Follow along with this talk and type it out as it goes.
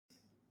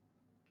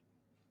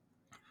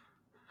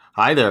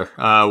Hi there.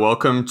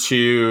 Welcome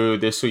to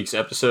this week's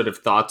episode of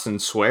Thoughts and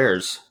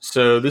Swears.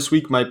 So, this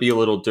week might be a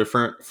little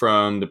different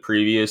from the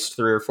previous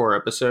 3 or 4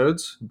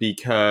 episodes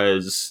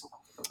because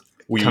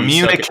we suck at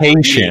reading.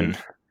 Communication.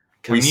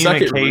 We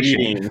suck at Communication.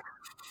 reading.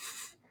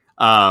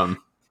 Um,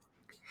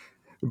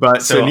 so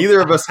So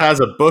neither of us has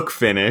a book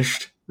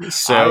finished. I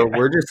So,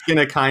 we're just going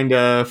to kind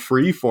of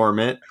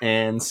freeform it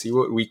and see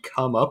what we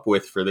come up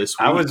with for this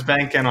week. I was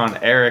banking on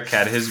Eric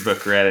had his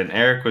book read, and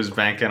Eric was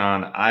banking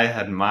on I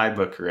had my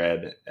book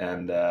read,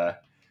 and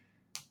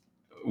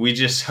we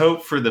just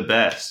hope for the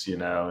best,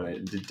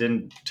 It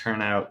didn't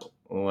turn out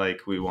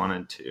like we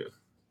wanted to.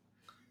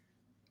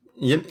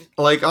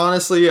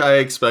 Honestly, I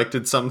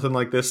expected something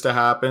like this to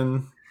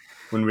happen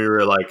when we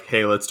were like,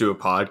 hey, let's do a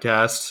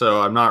podcast.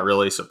 So I'm not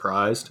really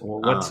surprised.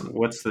 Well,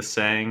 what's the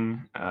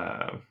saying?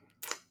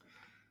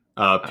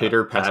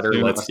 Pitter patter,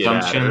 let's get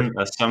at her.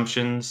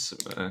 Assumptions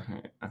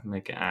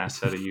make an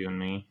ass out of you and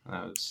me.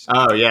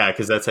 Oh, yeah,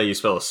 because that's how you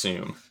spell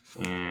assume.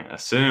 Yeah,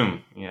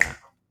 assume. Yeah.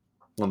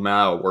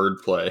 Lamau,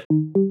 wordplay.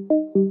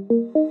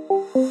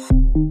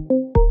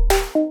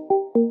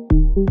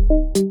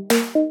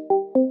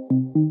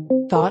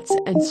 Thoughts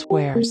and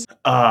Swears.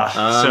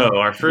 So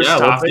our first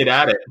topic, let's get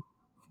at it.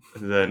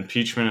 The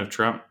impeachment of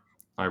Trump,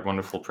 our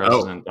wonderful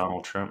president,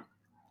 Donald Trump.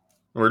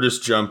 We're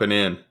just jumping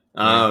in.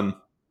 Yeah.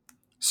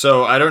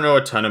 So I don't know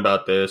a ton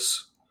about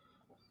this.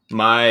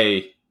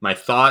 My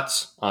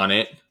thoughts on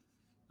it,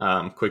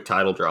 quick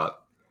title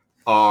drop,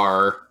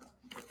 are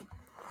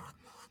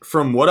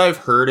from what I've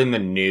heard in the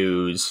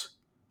news.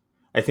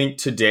 I think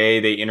today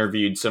they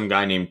interviewed some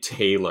guy named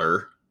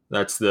Taylor.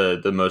 That's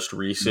the most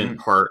recent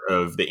part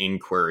of the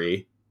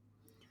inquiry.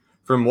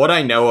 From what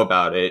I know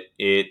about it,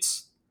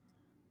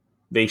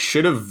 they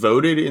should have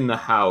voted in the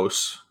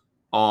House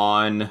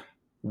on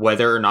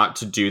whether or not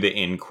to do the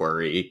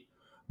inquiry.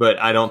 But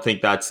I don't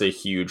think that's a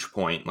huge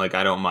point. Like,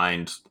 I don't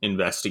mind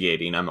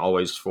investigating. I'm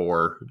always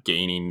for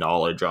gaining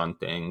knowledge on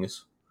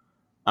things.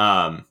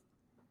 And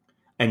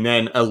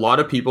then a lot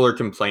of people are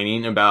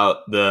complaining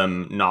about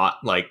them not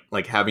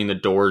like having the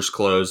doors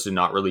closed and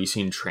not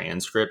releasing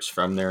transcripts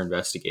from their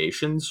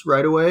investigations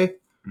right away.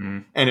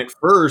 And at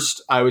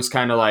first I was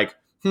kind of like,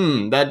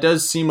 that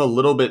does seem a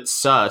little bit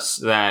sus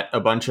that a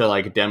bunch of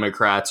like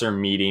Democrats are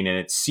meeting and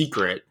it's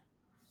secret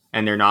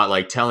and they're not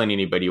like telling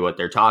anybody what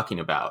they're talking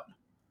about.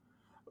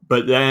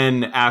 But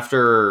then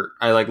after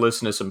I like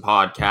listened to some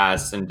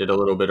podcasts and did a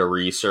little bit of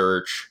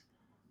research,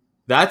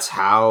 that's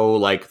how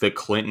like the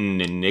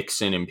Clinton and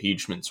Nixon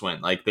impeachments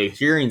went. Like the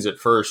hearings at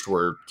first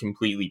were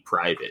completely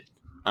private.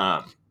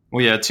 Well,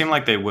 yeah, it seemed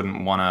like they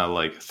wouldn't want to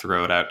like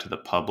throw it out to the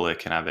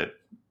public and have it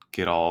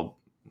get all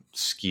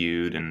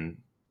skewed and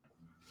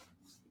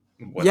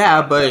whatnot.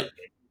 Yeah, but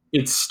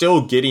it's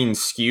still getting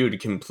skewed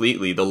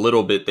completely, the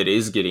little bit that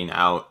is getting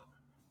out.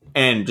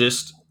 And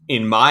just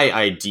in my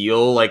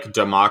ideal like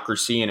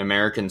democracy and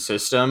American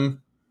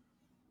system,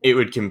 it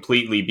would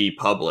completely be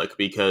public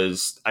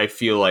because I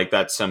feel like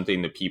that's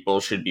something that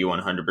people should be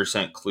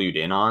 100% clued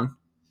in on.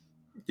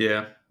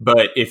 Yeah.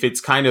 But if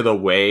it's kind of the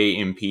way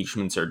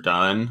impeachments are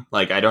done,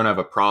 like I don't have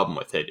a problem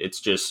with it.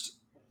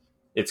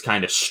 It's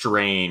kind of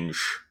strange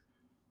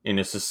in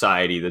a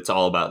society that's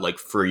all about like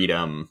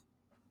freedom.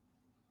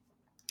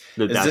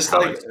 Is this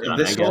like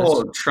this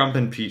whole Trump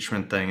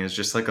impeachment thing is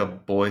just like a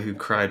boy who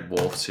cried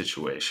wolf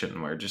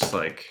situation where just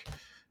like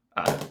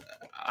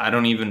I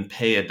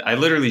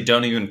literally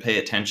don't even pay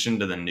attention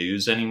to the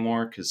news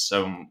anymore because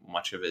so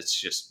much of it's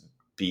just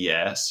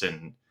BS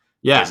and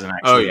doesn't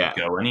actually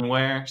go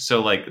anywhere.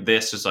 So like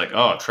this is like,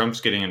 oh, Trump's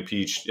getting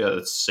impeached. Yeah,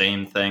 the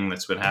same thing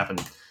that's been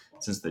happening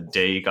since the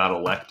day he got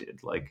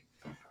elected. Like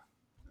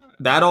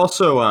that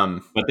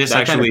also. But this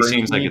actually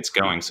seems like it's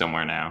going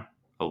somewhere now.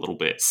 A little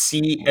bit.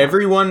 See,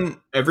 everyone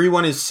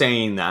is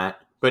saying that,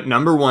 but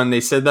number one,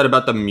 they said that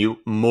about the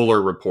Mueller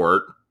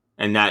report,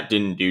 and that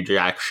didn't do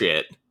jack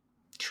shit.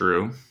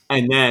 True.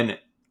 And then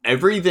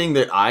everything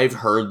that I've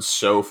heard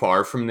so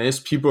far from this,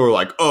 people are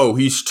like, "Oh,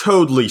 he's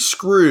totally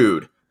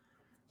screwed."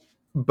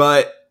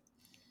 But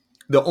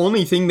the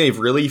only thing they've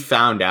really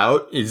found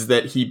out is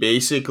that he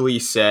basically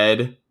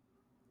said,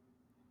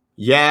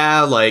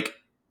 "Yeah, like."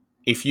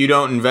 If you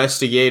don't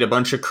investigate a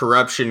bunch of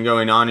corruption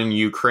going on in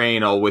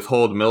Ukraine, I'll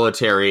withhold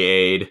military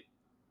aid.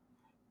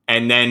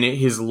 And then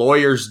his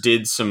lawyers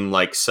did some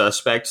like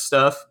suspect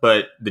stuff,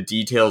 but the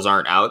details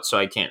aren't out, so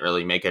I can't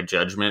really make a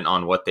judgment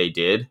on what they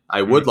did.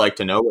 I would like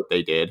to know what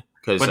they did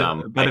because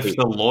but if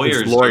the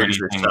lawyers do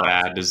anything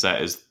bad, is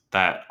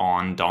that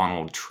on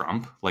Donald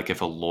Trump? Like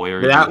if a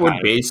lawyer that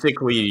would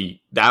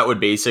basically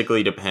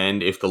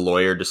depend if the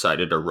lawyer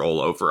decided to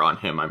roll over on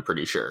him, I'm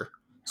pretty sure.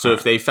 So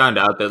if they found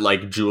out that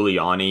like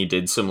Giuliani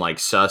did some like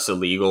sus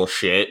illegal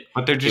shit,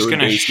 but they're just going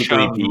to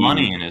shove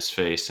money in his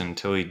face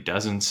until he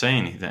doesn't say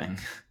anything.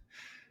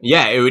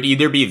 Yeah, it would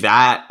either be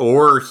that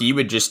or he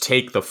would just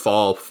take the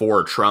fall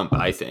for Trump,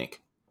 I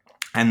think.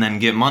 And then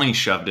get money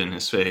shoved in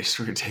his face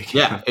for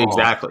taking the fall.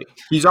 Exactly.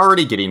 He's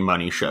already getting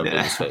money shoved in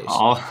his face.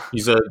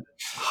 He's a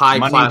high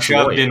class money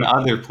shoved in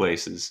other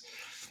places.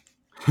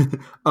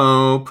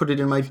 Oh, put it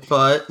in my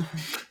butt.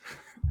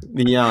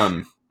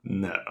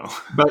 No.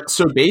 But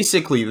so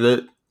basically,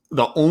 the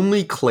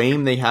only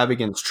claim they have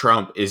against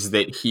Trump is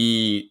that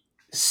he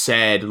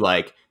said,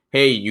 like,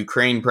 hey,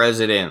 Ukraine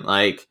president,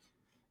 like,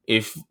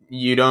 if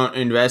you don't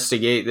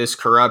investigate this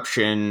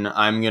corruption,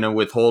 I'm going to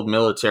withhold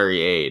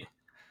military aid.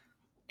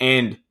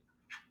 And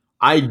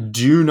I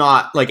do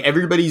not, like,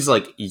 everybody's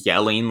like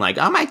yelling, like,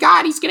 oh my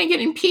God, he's going to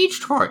get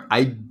impeached for it.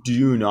 I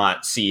do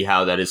not see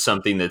how that is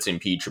something that's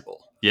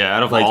impeachable. Yeah,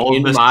 out of like, all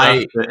of the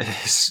stuff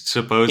that is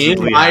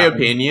supposedly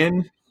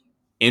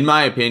in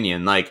my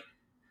opinion, like,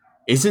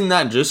 isn't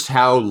that just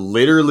how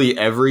literally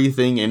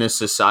everything in a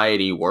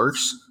society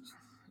works?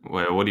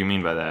 Wait, what do you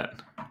mean by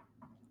that?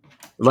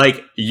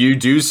 Like, you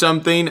do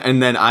something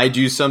and then I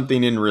do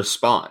something in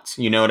response.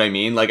 You know what I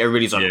mean? Like,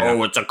 everybody's like,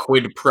 oh, it's a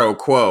quid pro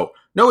quo.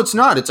 No, it's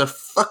not. It's a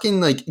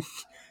fucking, like...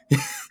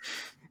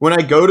 When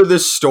I go to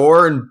this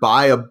store and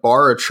buy a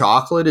bar of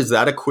chocolate, is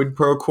that a quid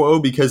pro quo?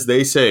 Because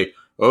they say,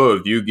 oh,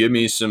 if you give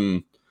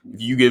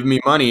me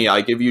money,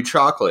 I give you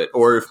chocolate.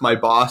 Or if my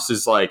boss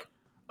is like,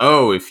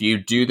 oh, if you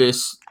do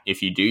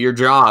your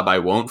job, I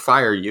won't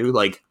fire you.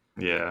 Like,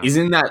 yeah.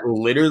 Isn't that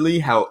literally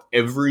how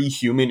every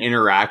human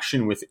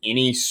interaction with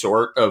any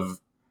sort of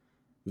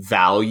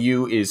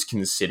value is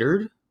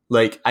considered?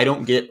 Like, I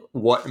don't get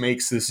what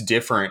makes this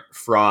different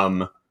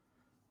from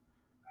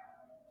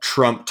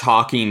Trump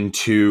talking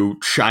to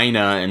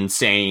China and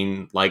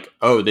saying, like,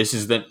 oh, this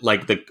is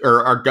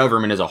or our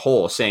government as a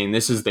whole saying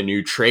this is the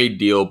new trade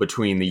deal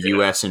between the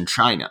US and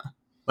China.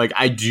 Like,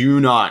 I do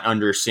not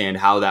understand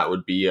how that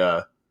would be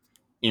a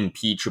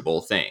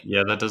impeachable thing.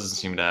 Yeah, that doesn't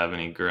seem to have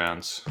any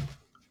grounds.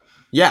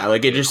 Yeah,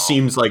 like, it just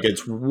seems like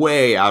it's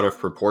way out of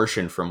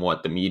proportion from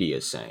what the media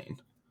is saying.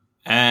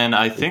 And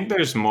I think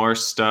there's more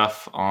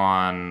stuff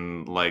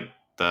on, like,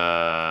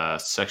 the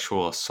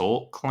sexual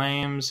assault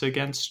claims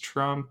against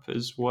Trump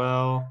as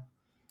well.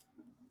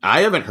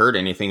 I haven't heard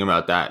anything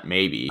about that.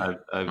 Maybe.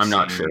 I'm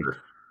not sure.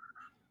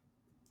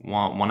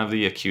 One of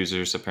the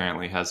accusers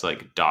apparently has,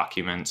 like,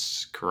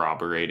 documents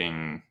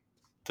corroborating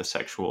the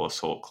sexual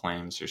assault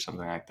claims or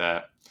something like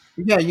that.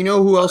 Yeah, you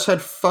know who else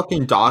had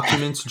fucking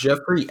documents?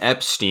 Jeffrey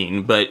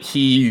Epstein, but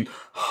he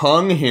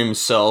hung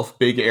himself,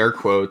 big air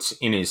quotes,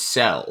 in his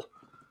cell.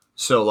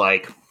 So,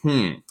 like,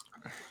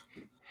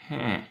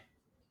 I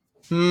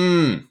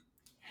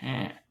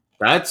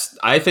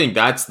think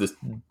that's the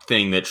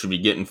thing that should be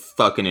getting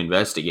fucking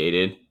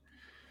investigated.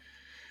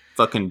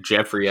 Fucking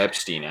Jeffrey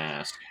Epstein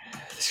ass.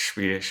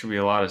 There should be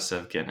a lot of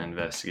stuff getting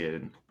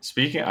investigated.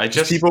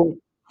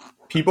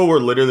 People were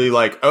literally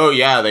like, oh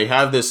yeah, they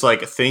have this,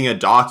 like, thing of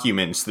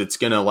documents that's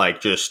gonna,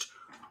 like, just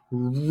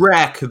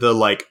wreck the,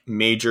 like,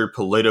 major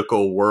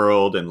political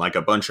world and, like,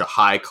 a bunch of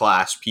high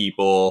class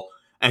people,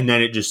 and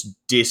then it just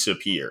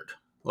disappeared.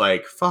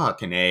 Like,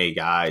 fucking A,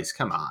 guys,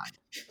 come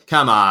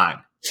on.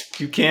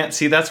 You can't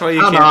see. That's why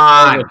you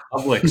can't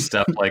public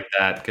stuff like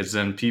that, because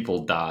then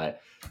people die.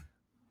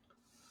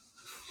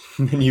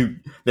 then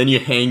you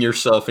hang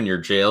yourself in your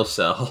jail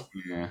cell.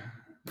 Yeah,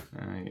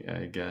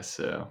 I guess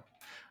so.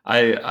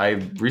 I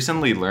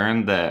recently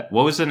learned that,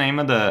 what was the name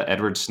of the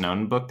Edward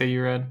Snowden book that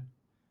you read?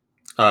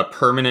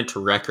 Permanent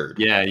Record.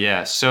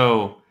 Yeah.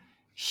 So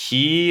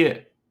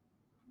the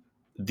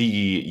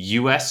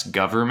U.S.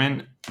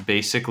 government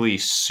basically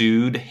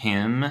sued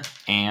him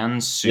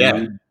and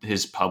sued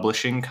his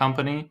publishing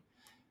company.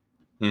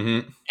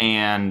 Mm-hmm.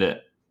 And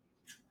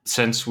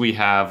since we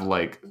have,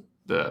 like,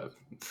 the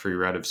free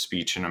right of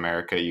speech in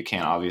America, you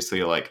can't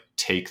obviously, like,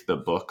 take the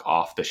book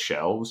off the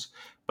shelves.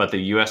 But the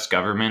U.S.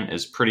 government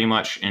is pretty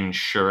much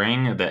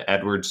ensuring that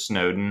Edward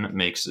Snowden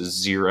makes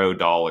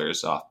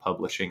 $0 off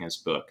publishing his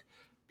book,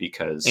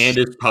 and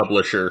his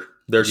publisher.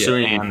 They're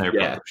suing and their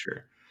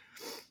publisher.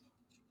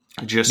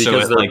 Just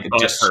because so it, like,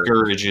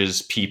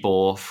 discourages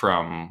people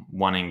from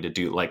wanting to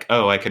do, like,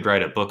 oh, I could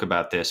write a book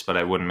about this, but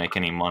I wouldn't make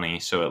any money.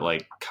 So it,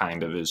 like,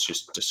 kind of is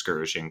just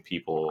discouraging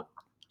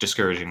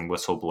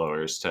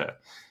whistleblowers to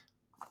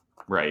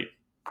write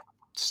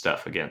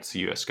stuff against the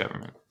U.S.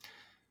 government.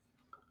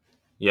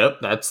 Yep,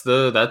 that's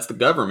the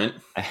government.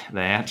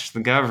 That's the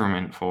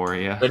government for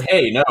you. But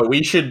hey, no,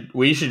 we should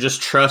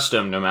just trust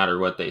them no matter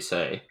what they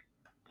say.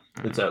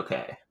 It's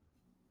okay.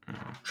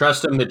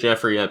 Trust him that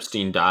Jeffrey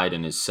Epstein died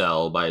in his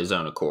cell by his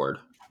own accord.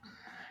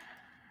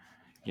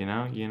 You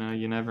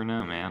never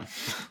know, man.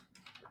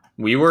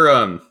 We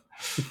were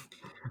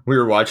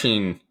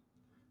watching.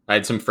 I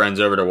had some friends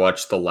over to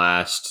watch the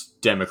last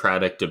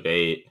Democratic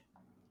debate,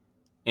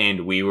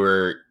 and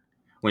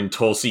when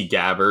Tulsi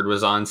Gabbard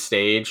was on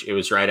stage, it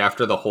was right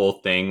after the whole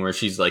thing where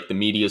she's like, the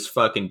media's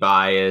fucking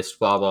biased,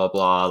 blah, blah,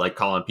 blah, like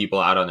calling people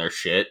out on their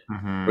shit,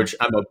 which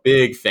I'm a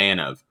big fan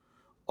of.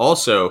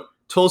 Also,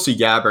 Tulsi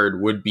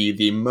Gabbard would be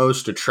the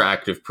most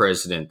attractive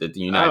president that the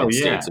United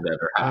States have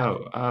ever had.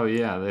 Oh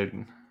yeah.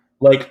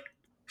 Like,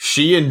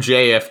 she and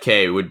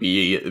JFK would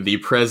be the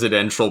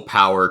presidential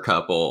power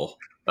couple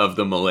of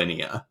the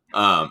millennia.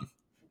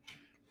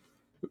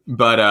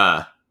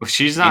 But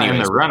she's not in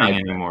the running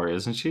anymore,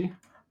 isn't she?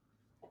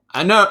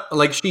 I know,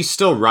 like, she's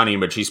still running,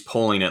 but she's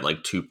polling at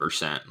like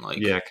 2%. Like,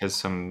 yeah, because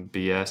some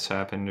BS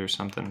happened or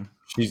something.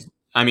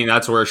 I mean,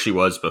 that's where she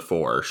was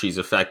before. She's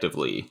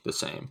effectively the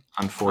same.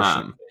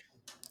 Unfortunately.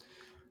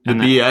 The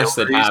BS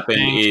that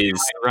happened is... She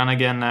might run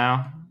again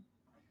now?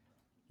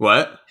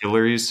 What?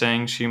 Hillary's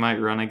saying she might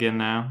run again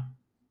now?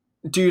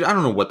 Dude, I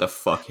don't know what the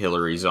fuck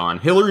Hillary's on.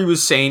 Hillary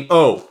was saying,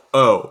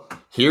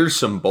 here's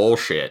some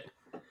bullshit.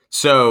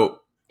 So,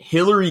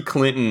 Hillary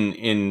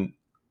Clinton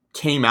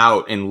came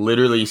out and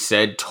literally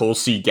said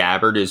Tulsi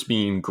Gabbard is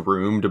being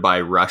groomed by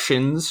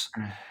Russians.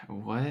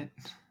 What?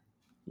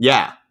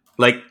 Yeah.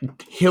 Like,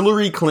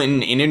 Hillary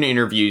Clinton in an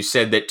interview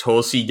said that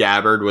Tulsi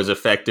Gabbard was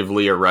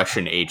effectively a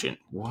Russian agent.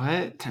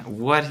 What?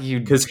 What do you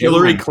do? Because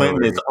Hillary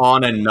Clinton is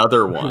on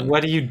another one.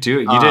 What do you do?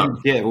 You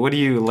didn't get... What do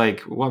you,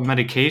 like... What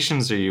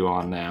medications are you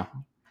on now?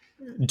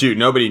 Dude,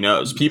 nobody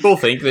knows. People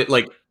think that,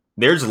 like,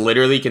 there's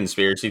literally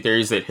conspiracy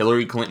theories that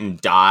Hillary Clinton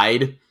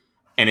died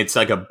and it's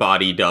like a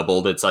body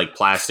double that's like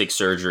plastic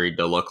surgery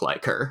to look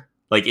like her.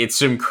 Like, it's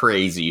some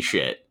crazy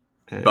shit.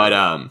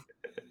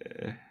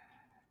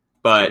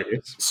 But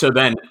so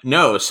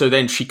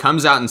then she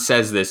comes out and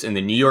says this, and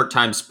the New York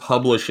Times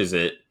publishes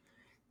it,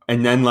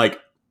 and then like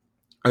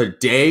a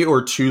day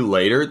or two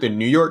later, the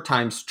New York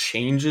Times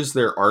changes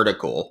their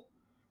article.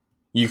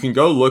 You can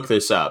go look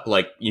this up.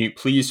 Like, you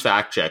please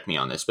fact check me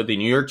on this, but the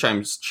New York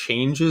Times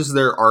changes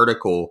their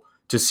article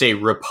to say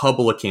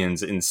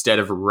Republicans instead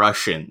of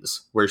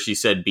Russians, where she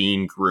said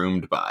being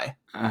groomed by.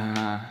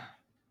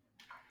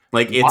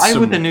 Like, it's why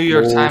would the New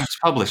York Times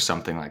publish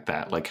something like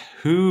that? Like,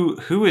 who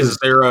is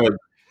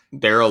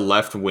they're a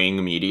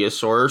left-wing media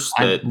source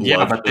that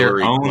but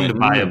they're owned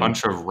by a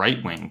bunch of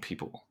right-wing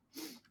people.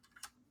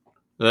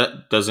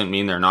 That doesn't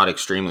mean they're not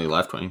extremely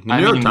left-wing. The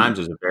New York Times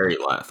is very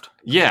left.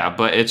 Yeah,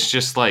 but it's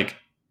just like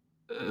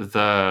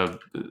the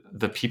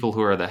people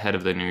who are the head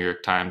of the New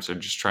York Times are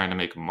just trying to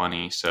make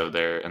money, so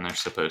they're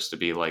supposed to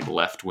be like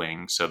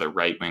left-wing, so the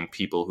right-wing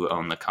people who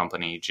own the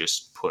company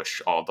just push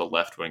all the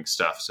left-wing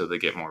stuff so they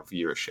get more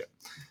viewership.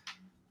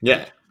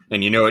 Yeah,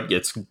 and you know what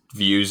gets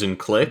views and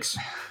clicks?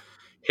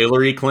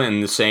 Hillary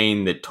Clinton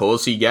saying that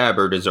Tulsi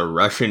Gabbard is a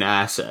Russian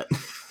asset.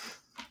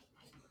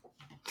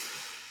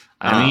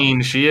 I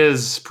mean, she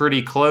is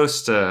pretty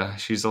close to...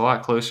 She's a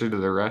lot closer to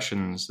the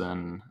Russians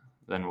than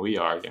we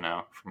are,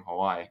 from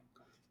Hawaii.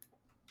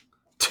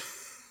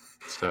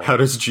 So, how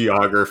does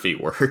geography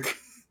work?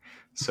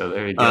 So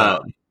there you go.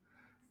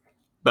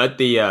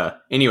 But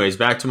anyways,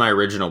 back to my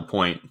original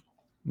point.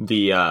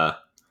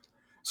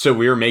 So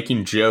we were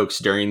making jokes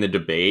during the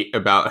debate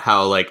about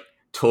how like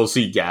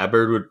Tulsi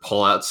Gabbard would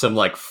pull out some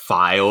like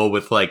file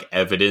with like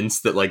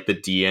evidence that like the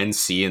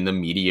DNC and the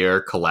media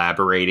are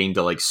collaborating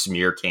to like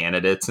smear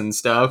candidates and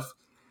stuff.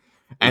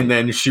 And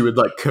then she would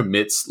like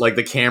like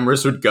the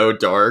cameras would go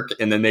dark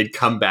and then they'd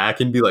come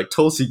back and be like,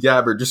 Tulsi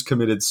Gabbard just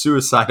committed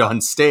suicide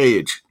on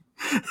stage.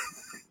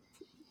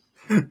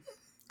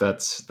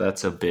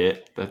 That's a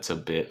bit. That's a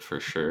bit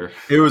for sure.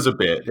 It was a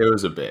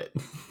bit.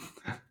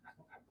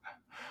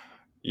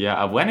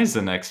 Yeah. When is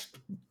the next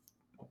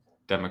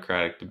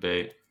Democratic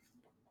debate?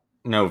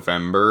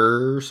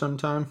 November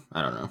sometime.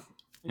 I don't know.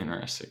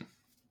 Interesting.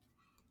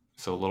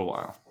 So a little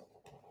while.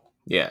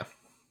 Yeah.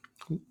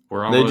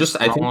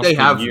 I think they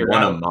have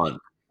one a month.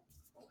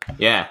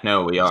 Yeah,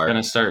 no, we are. It's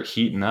going to start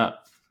heating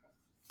up.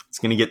 It's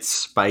going to get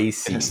spicy.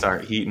 It's going to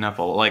start heating up.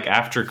 Like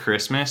after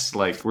Christmas,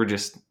 like we're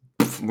just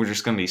going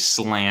to be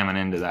slamming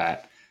into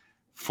that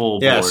full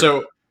board. Yeah,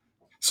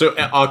 so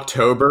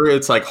October,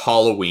 it's like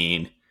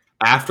Halloween.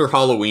 After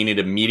Halloween, it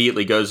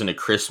immediately goes into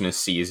Christmas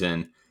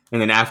season.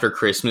 And then after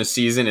Christmas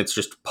season, it's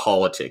just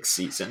politics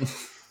season.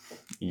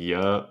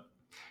 Yup.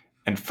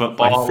 And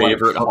football. My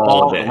favorite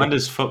holiday. When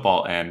does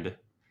football end?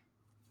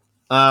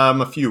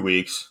 A few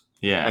weeks.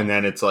 Yeah. And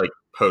then it's like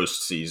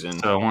postseason.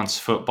 So once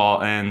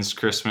football ends,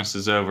 Christmas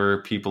is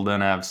over, people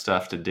don't have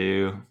stuff to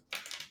do.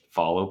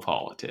 Follow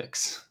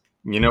politics.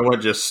 You know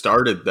what just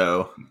started,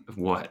 though?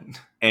 What?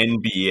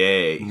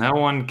 NBA. No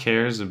one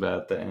cares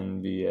about the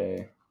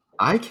NBA.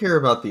 I care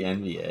about the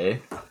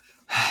NBA.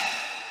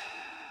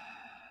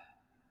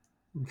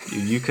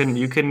 You couldn't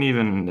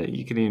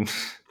even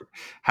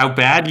how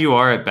bad you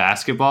are at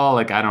basketball,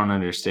 like I don't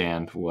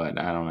understand.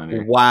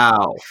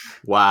 Wow.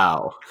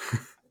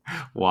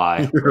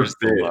 Why? Where's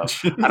the love?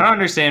 I don't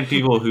understand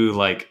people who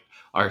like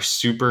are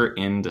super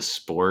into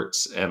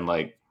sports and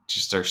like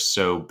just are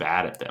so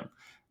bad at them.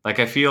 Like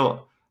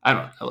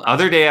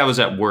other day I was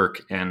at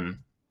work and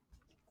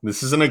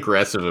this is an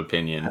aggressive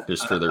opinion,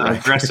 just for the record.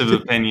 Aggressive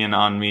opinion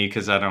on me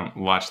because I don't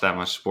watch that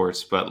much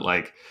sports, but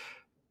like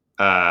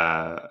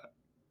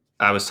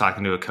I was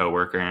talking to a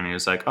coworker and he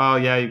was like, "Oh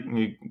yeah,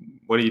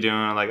 what are you doing?"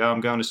 I'm like, "Oh,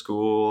 I'm going to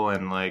school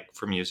and like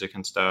for music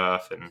and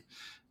stuff."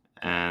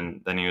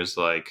 And then he was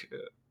like,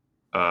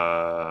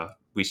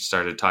 we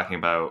started talking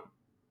about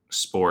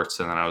sports,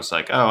 and then I was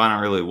like, "Oh, I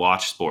don't really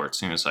watch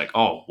sports." And he was like,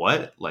 "Oh,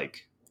 what?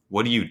 Like,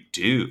 what do you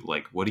do?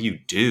 Like, what do you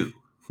do?"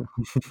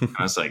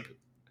 I was like,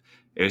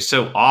 it was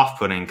so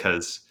off-putting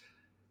because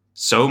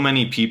so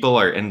many people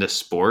are into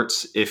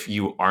sports. If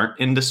you aren't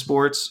into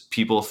sports,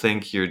 people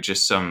think you're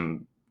just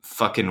some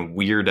fucking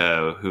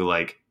weirdo who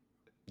like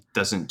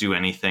doesn't do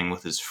anything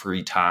with his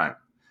free time.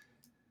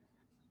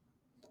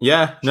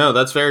 Yeah, no,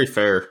 that's very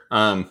fair.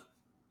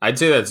 I'd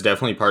say that's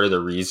definitely part of the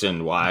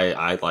reason why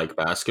I like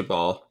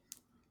basketball.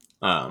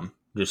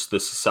 Just the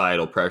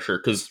societal pressure.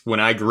 Because when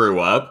I grew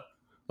up,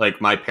 like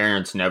my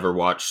parents never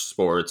watched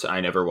sports.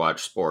 I never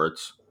watched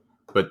sports.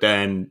 But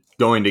then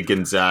going to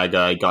Gonzaga,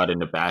 I got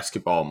into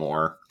basketball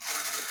more.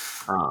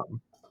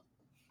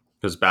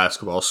 Because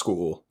basketball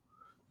school.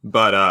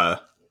 But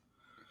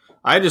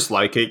I just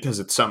like it because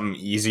it's something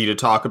easy to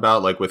talk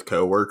about, like with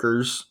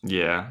coworkers.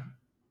 Yeah.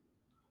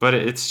 But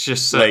it's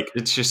just Like,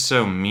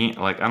 so mean.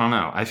 Like, I don't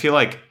know. I feel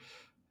like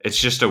it's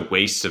just a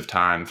waste of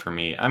time for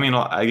me. I mean,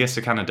 I guess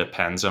it kind of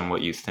depends on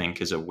what you think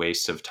is a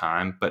waste of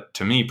time. But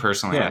to me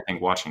personally, yeah, I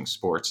think watching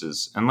sports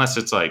is, unless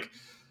it's like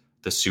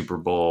the Super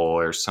Bowl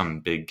or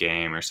some big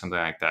game or something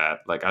like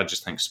that, like I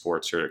just think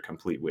sports are a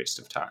complete waste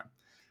of time.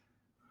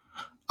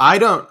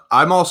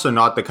 I'm also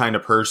not the kind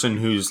of person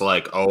who's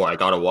like, oh, I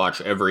gotta watch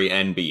every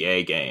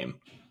NBA game.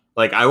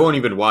 Like, I won't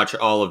even watch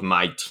all of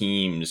my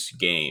team's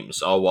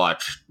games. I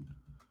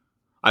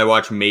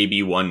watch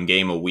maybe one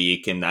game a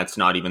week, and that's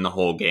not even the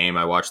whole game.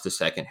 I watch the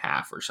second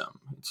half or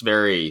something.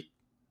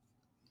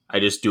 I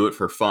just do it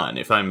for fun.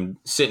 If I'm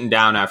sitting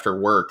down after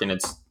work and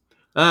it's,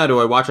 do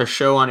I watch a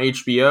show on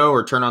HBO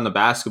or turn on the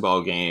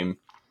basketball game?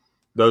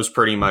 Those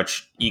pretty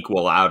much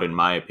equal out, in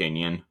my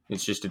opinion.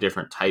 It's just a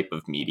different type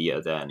of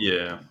media than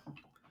Yeah.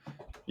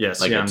 Yeah, like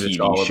see, a I'm just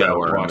TV all show about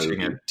or a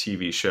watching a movie.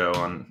 TV show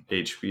on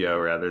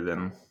HBO rather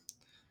than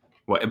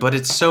what. But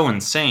it's so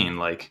insane.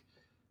 Like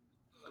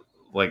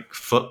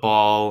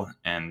football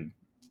and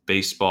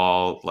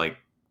baseball, like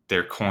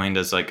they're coined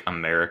as like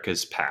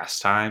America's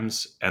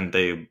pastimes, and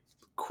they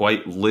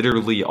quite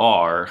literally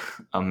are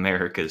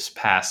America's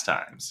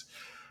pastimes.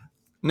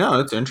 No,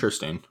 it's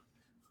interesting.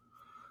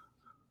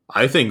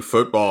 I think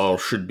football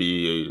should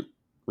be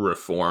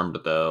reformed,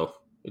 though.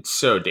 It's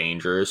so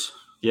dangerous.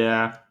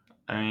 Yeah,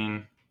 I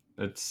mean,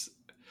 it's.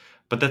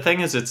 But the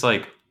thing is, it's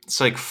like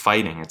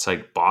fighting. It's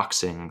like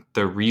boxing.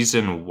 The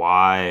reason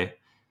why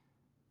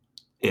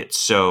it's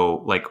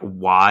so like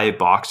why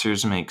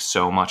boxers make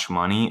so much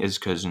money is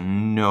because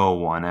no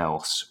one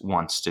else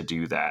wants to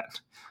do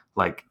that.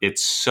 Like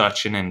it's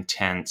such an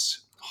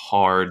intense,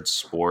 hard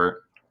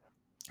sport,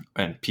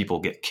 and people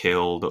get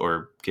killed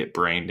or get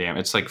brain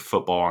damage. It's like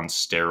football on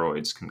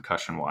steroids,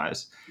 concussion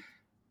wise.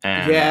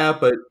 And Yeah,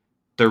 but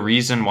the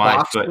reason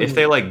why, but if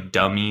they boxing. like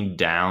dummied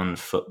down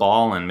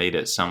football and made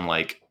it some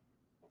like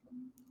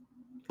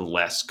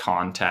less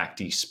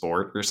contacty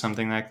sport or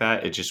something like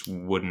that,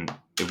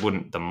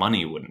 the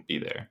money wouldn't be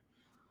there.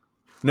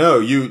 No,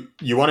 you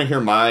want to hear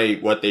my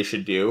what they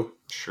should do?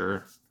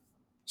 Sure.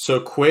 So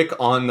quick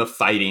on the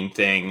fighting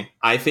thing.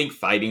 I think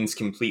fighting's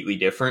completely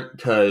different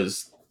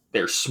because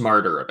they're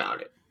smarter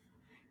about it.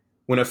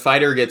 When a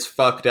fighter gets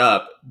fucked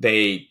up,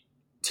 they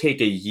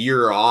take a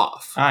year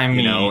off, I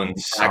mean, and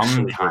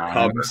actually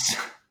recover. sometimes.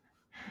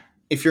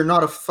 If you're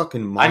not a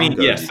fucking I mean,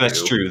 Mongo, yes, you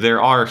that's do. true.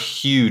 There are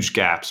huge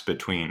gaps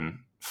between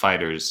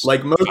fighters'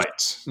 Like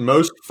fights.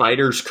 most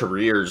fighters'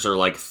 careers are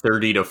like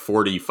 30 to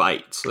 40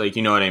 fights. Like,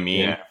 you know what I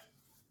mean? Yeah.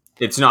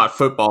 It's not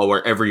football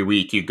where every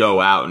week you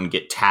go out and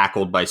get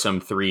tackled by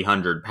some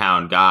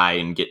 300-pound guy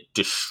and get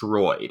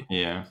destroyed.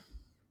 Yeah.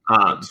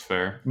 That's Um,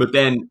 fair. but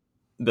then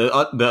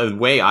the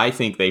way I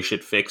think they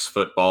should fix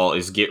football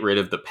is get rid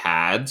of the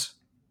pads.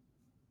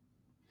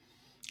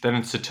 Then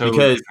it's a totally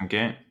Because different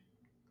game.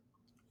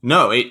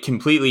 no, it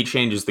completely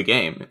changes the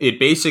game. It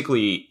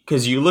basically,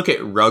 because you look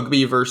at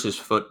rugby versus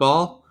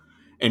football,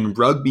 and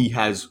rugby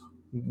has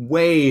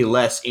way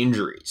less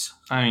injuries.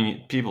 I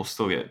mean, people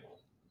still get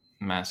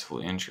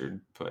massively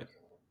injured, but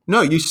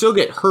No, you still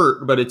get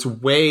hurt, but it's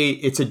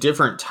a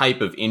different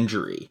type of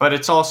injury.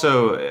 it's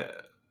also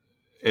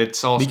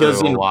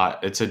Because a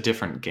lot. It's a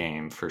different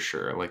game for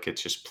sure. Like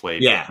it's just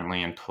played yeah,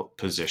 differently, and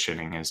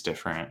positioning is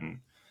different. And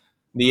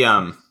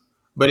the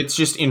but it's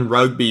just in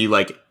rugby,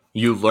 like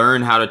you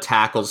learn how to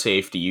tackle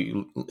safely,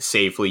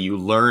 you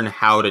learn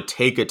how to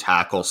take a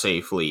tackle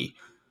safely.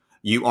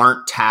 You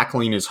aren't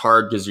tackling as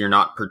hard because you're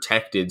not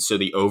protected, so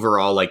the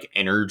overall like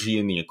energy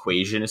in the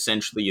equation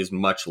essentially is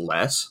much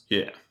less.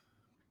 yeah.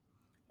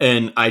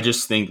 And I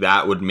just think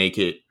that would make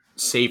it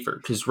safer,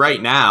 because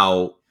right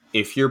now,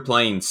 if you're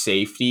playing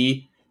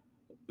safety,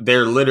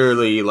 they're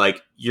literally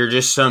like, you're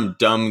just some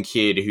dumb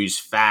kid who's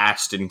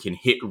fast and can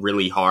hit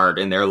really hard,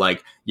 and they're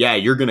like, yeah,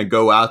 you're gonna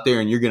go out there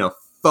and you're gonna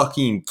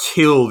fucking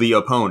kill the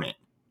opponent.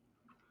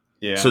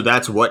 Yeah. So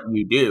that's what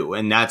you do,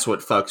 and that's what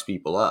fucks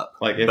people up.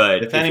 Like But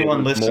if if it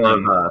anyone was more of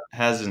listening a,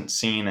 hasn't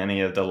seen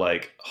any of the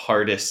like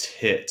hardest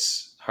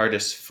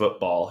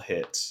football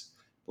hits,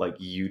 like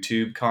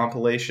YouTube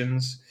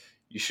compilations,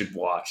 you should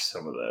watch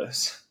some of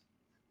those.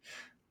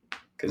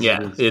 Because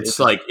yeah, it's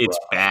like it's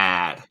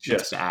bad. It's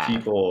just bad.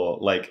 people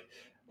like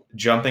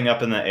jumping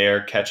up in the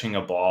air, catching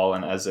a ball,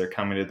 and as they're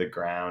coming to the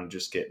ground,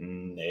 just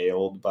getting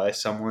nailed by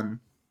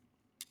someone.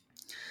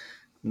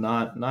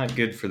 Not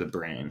good for the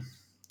brain.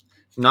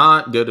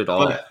 Not good at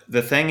all. But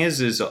the thing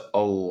is a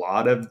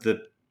lot of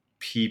the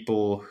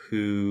people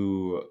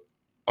who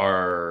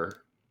are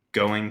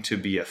going to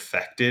be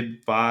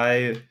affected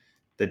by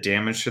the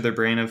damage to their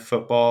brain of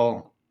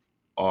football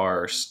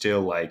are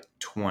still like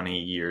 20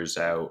 years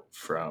out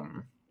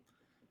from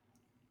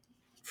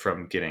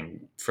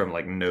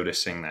like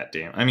noticing that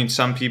damage. I mean,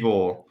 some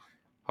people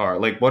are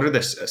like, what are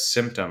the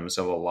symptoms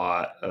of a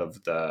lot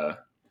of the,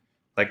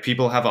 like,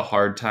 people have a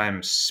hard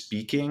time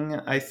speaking,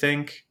 I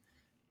think,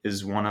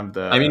 is one of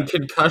the. I mean,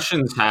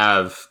 concussions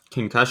have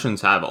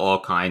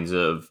all kinds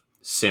of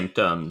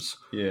symptoms.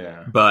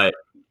 Yeah. But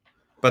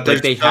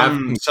there's they have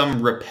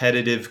some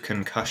repetitive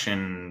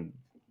concussion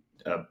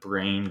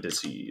brain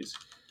disease.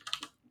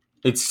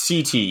 It's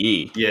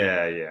CTE.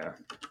 Yeah.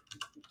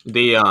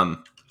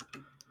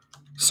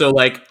 So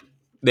like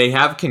they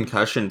have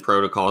concussion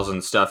protocols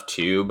and stuff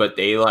too, but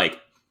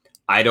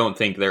I don't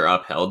think they're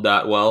upheld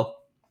that well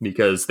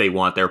because they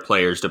want their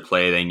players to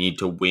play. They need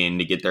to win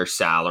to get their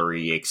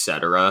salary,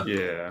 etc.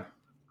 Yeah.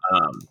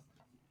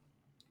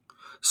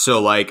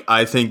 So like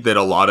I think that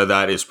a lot of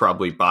that is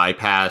probably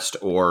bypassed,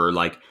 or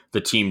like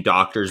the team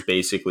doctors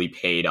basically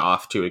paid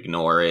off to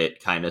ignore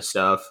it, kind of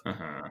stuff,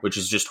 which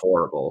is just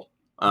horrible.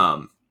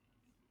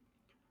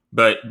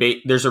 But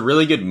there's a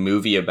really good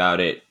movie about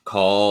it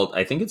called,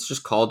 I think it's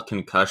just called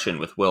Concussion,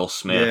 with Will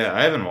Smith. Yeah,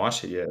 I haven't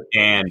watched it yet.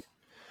 And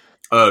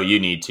you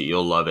need to.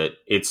 You'll love it.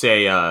 It's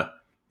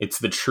it's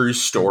the true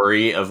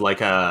story of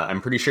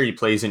I'm pretty sure he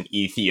plays an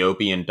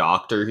Ethiopian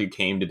doctor who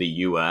came to the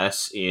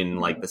US in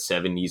like the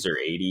 70s or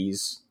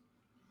 80s.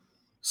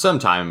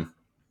 Sometime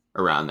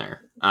around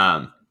there.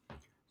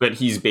 But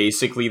he's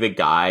basically the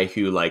guy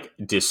who like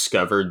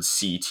discovered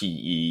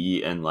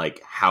CTE and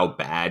like how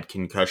bad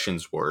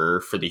concussions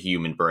were for the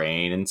human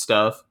brain and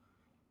stuff.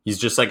 He's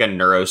just like a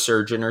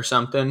neurosurgeon or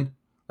something.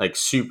 Like,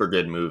 super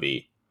good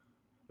movie.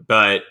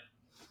 But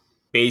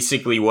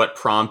basically what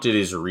prompted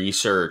his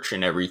research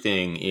and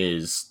everything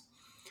is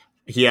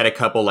he had a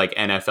couple like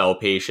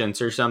NFL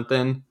patients or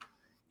something,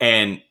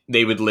 and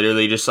they would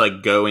literally just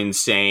like go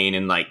insane,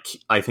 and like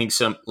I think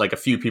a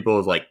few people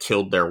have like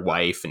killed their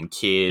wife and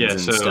kids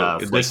and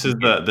stuff. This is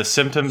the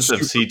symptoms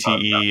of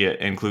CTE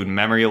include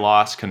memory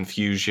loss,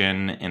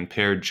 confusion,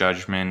 impaired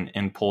judgment,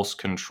 impulse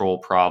control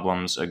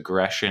problems,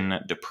 aggression,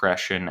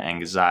 depression,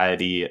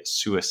 anxiety,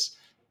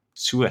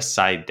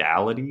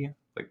 suicidality.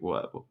 Like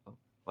what?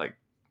 Like,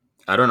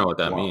 I don't know what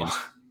that means.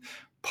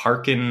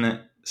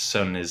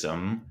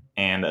 Parkinsonism,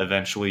 and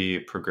eventually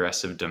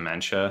progressive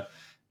dementia.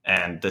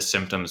 And the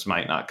symptoms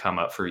might not come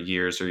up for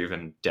years or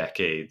even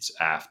decades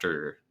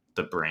after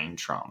the brain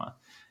trauma.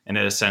 And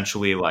it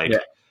essentially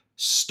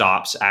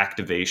stops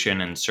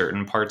activation in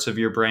certain parts of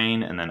your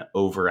brain and then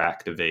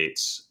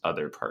overactivates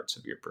other parts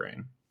of your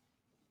brain.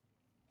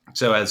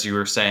 So as you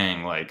were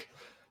saying,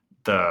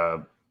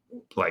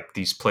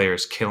 these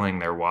players killing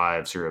their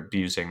wives or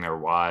abusing their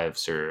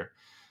wives, or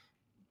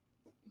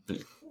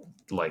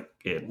like,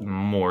 it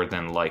more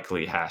than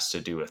likely has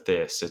to do with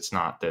this. It's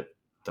not that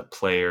the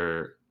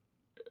player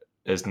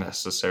is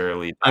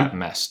necessarily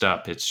messed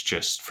up. It's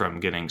just from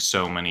getting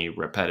so many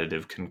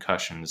repetitive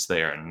concussions,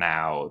 they are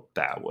now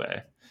that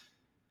way.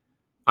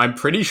 I'm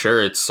pretty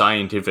sure it's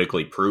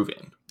scientifically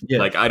proven. Yeah.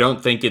 Like, I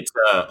don't think it's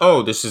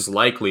this is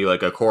likely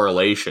like a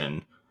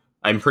correlation.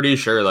 I'm pretty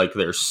sure like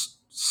there's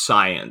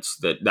science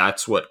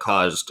that's what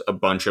caused a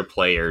bunch of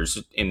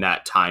players in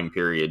that time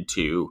period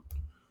to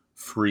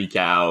freak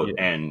out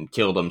and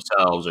kill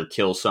themselves or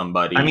kill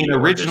somebody. I mean,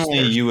 originally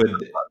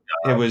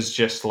it was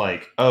just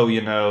like, all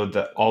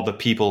the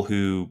people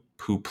who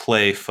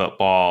play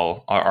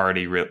football are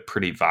already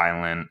pretty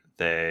violent.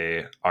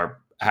 They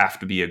have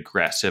to be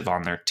aggressive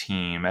on their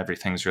team.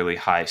 Everything's really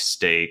high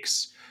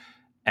stakes.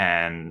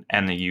 And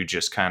then you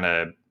just kind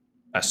of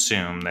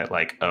assume that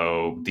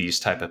these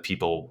type of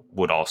people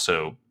would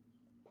also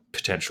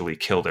potentially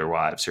kill their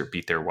wives or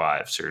beat their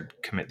wives or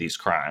commit these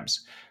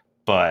crimes.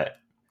 But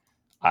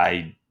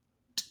I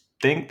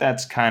think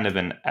that's kind of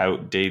an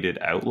outdated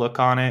outlook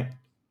on it,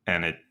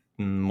 and it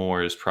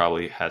more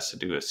probably has to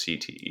do with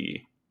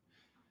CTE.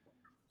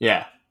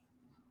 Yeah.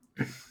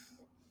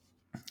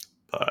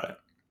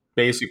 But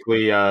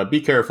basically, be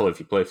careful if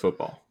you play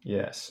football.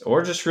 Yes,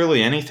 or just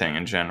really anything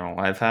in general.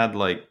 I've had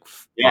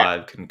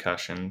 5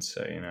 concussions,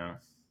 so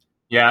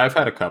Yeah, I've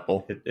had a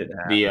couple. It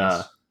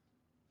happens.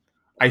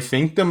 I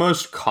think the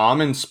most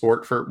common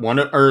sport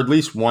or at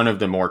least one of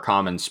the more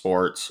common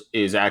sports,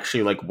 is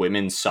actually like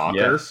women's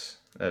soccer. Yes,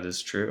 that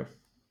is true.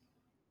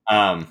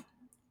 And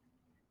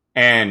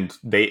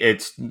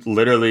it's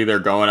literally they're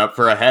going up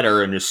for a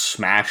header and just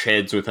smash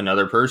heads with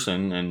another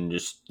person and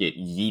just get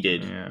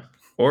yeeted. Yeah.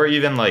 Or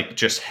even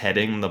just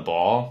heading the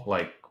ball.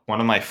 Like,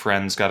 one of my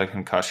friends got a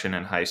concussion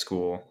in high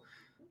school,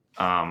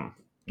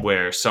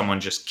 where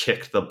someone just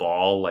kicked the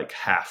ball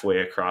halfway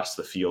across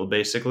the field,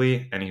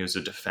 basically, and he was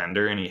a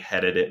defender and he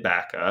headed it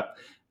back up.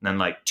 And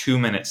then 2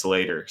 minutes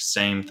later,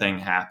 same thing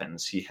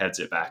happens. He heads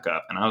it back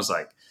up. And I was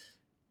like,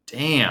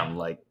 damn,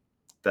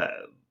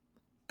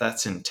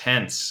 that's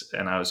intense.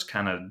 And I was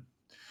kind of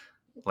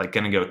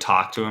going to go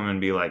talk to him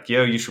and be like,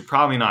 yo, you should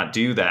probably not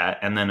do that.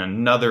 And then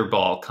another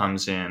ball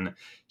comes in,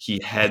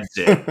 he heads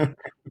it.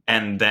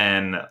 And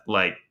then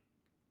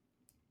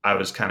I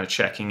was kind of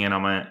checking in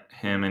on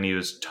him, and he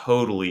was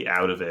totally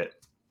out of it.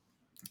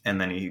 and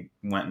then he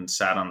went and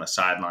sat on the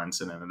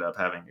sidelines and ended up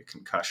having a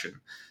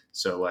concussion.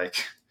 So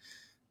like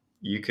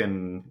you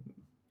can,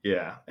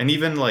 yeah. And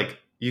even like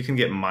you can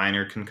get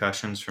minor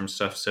concussions from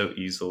stuff so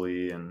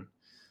easily. And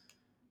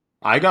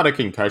I got a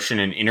concussion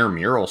in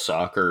intramural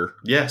soccer.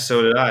 Yeah,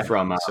 so did I.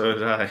 From so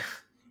did I.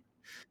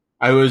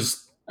 I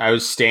was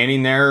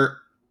standing there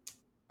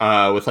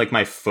with like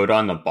my foot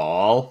on the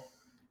ball,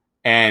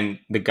 and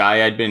the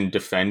guy I'd been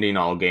defending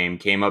all game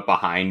came up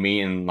behind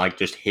me and like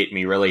just hit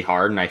me really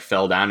hard, and I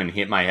fell down and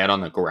hit my head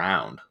on the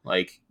ground.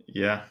 Like,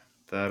 yeah,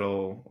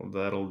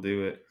 that'll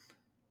do it.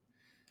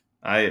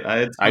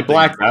 I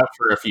blacked out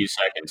for a few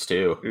seconds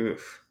too.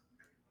 Oof.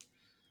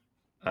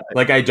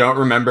 I don't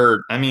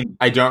remember. I mean,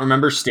 I don't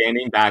remember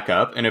standing back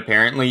up, and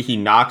apparently he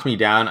knocked me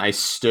down. I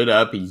stood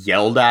up,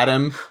 yelled at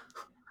him,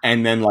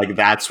 and then like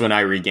that's when I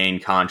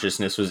regained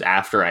consciousness. Was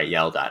after I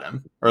yelled at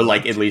him, or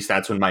like at least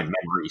that's when my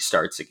memory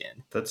starts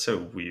again. That's so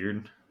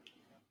weird.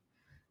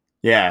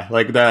 Yeah,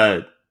 like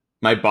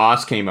my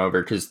boss came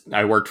over because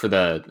I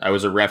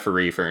was a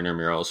referee for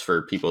intramurals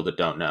for people that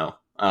don't know.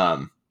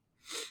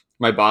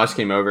 My boss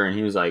came over and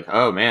he was like,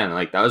 "Oh man,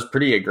 like that was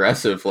pretty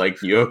aggressive.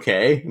 Like, you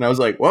okay?" And I was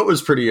like, "What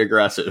was pretty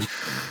aggressive?"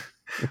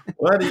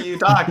 What are you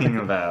talking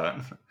about?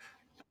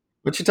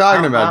 What you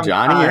talking about,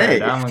 Johnny?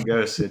 Hey, I'm gonna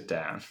go sit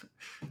down.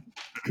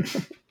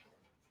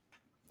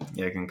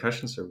 Yeah,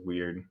 concussions are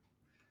weird.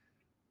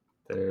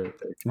 They're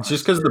it's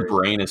just because the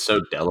brain is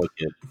so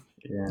delicate.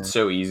 Yeah. It's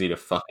so easy to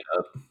fuck it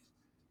up.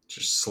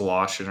 Just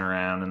sloshing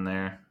around in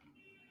there.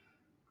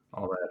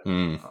 All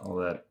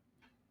that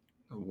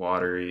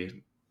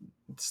watery.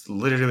 It's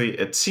literally,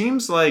 it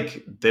seems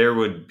like there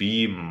would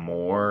be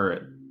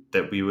more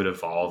that we would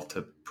evolve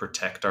to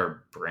protect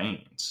our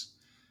brains.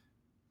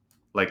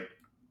 Like,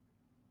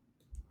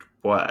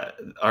 what?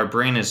 Our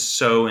brain is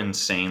so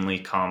insanely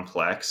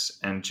complex,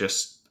 and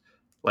just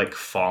like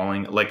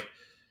fainting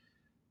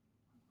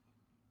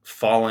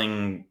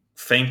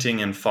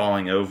and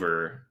falling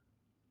over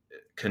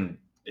can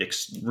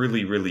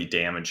really, really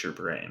damage your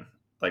brain.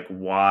 Like,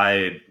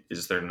 why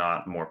is there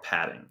not more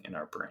padding in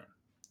our brain?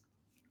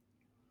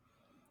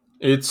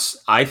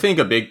 I think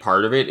a big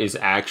part of it is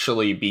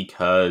actually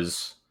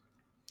because,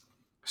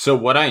 so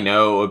what I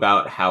know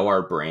about how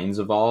our brains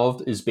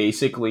evolved is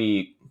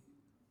basically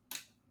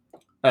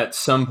at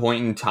some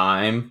point in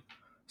time,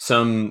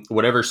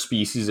 whatever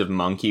species of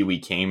monkey we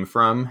came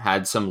from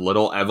had some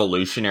little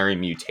evolutionary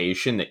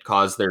mutation that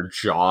caused their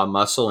jaw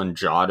muscle and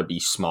jaw to be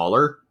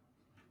smaller.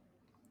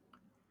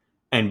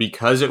 And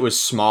because it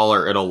was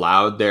smaller, it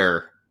allowed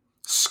their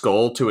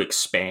skull to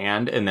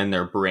expand and then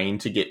their brain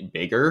to get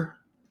bigger.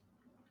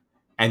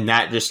 And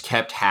that just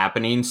kept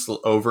happening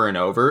over and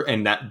over.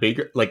 And that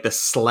bigger, like the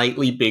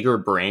slightly bigger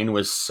brain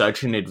was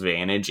such an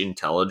advantage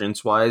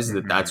intelligence-wise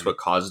that that's what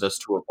caused us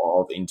to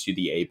evolve into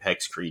the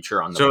apex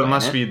creature on the planet. So it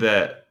must be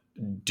that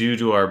due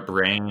to our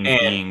brain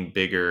being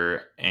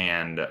bigger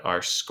and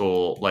our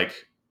skull,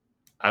 like,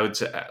 I would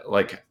say,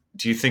 like,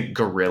 do you think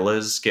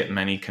gorillas get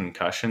many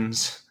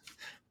concussions?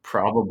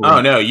 Probably.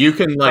 Oh no, you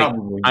can like.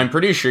 Probably. I'm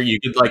pretty sure you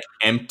could like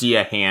empty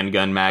a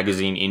handgun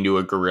magazine into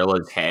a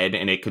gorilla's head,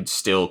 and it could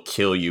still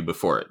kill you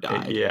before it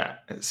died. Yeah.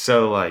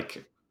 So like,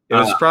 it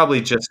was probably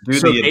just due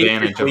to the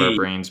advantage of our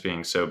brains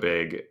being so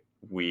big.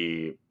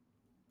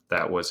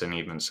 That wasn't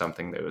even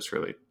something that was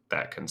really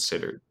that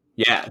considered.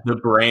 Yeah, the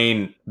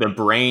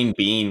brain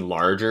being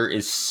larger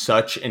is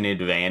such an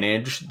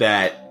advantage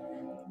that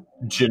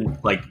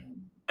like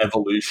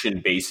evolution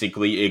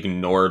basically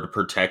ignored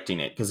protecting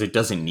it because it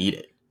doesn't need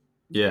it.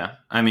 Yeah,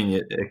 I mean,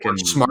 it can... We're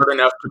smart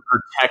enough to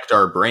protect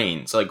our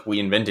brains. Like, we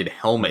invented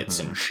helmets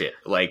and shit.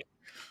 Like,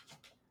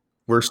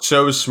 we're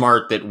so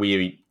smart that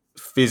we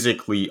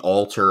physically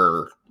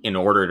alter in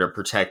order to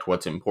protect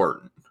what's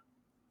important.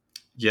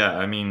 Yeah,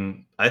 I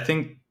mean, I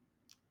think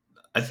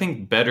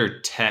better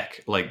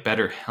tech, like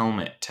better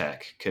helmet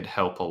tech, could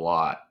help a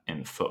lot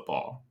in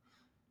football.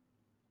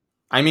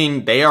 I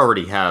mean, they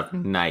already have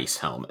nice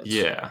helmets.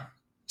 Yeah.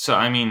 So,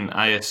 I mean,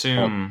 I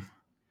assume...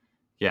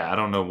 Yeah, I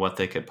don't know what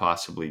they could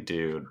possibly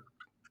do.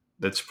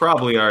 That's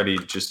probably already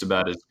just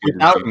about as good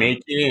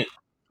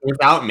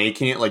without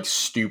making it like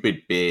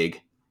stupid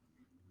big.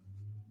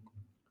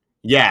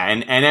 Yeah,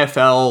 an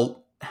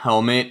NFL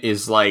helmet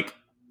is like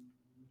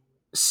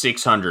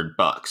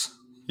 $600.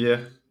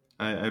 Yeah,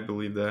 I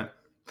believe that.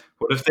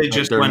 What if they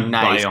just went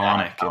nice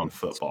bionic in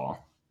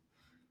football?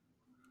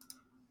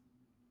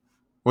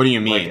 What do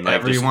you mean? Like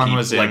everyone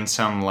was in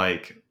some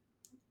like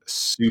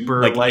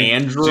super like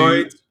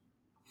Android?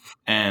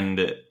 And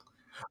it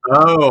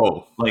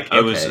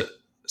okay. was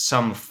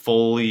some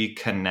fully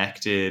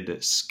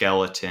connected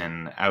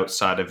skeleton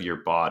outside of your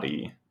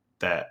body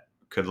that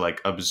could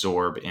like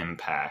absorb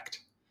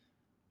impact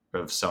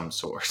of some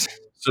sort.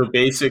 So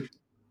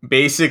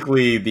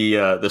basically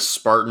the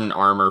Spartan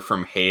armor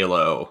from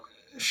Halo.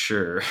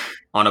 Sure.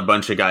 On a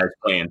bunch of guys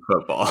playing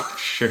football.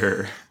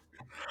 Sure.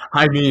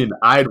 I mean,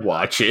 I'd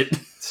watch it.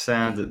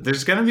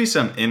 There's going to be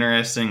some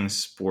interesting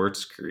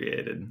sports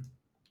created.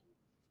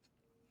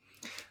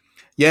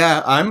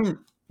 Yeah,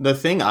 the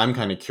thing I'm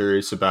kind of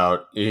curious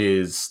about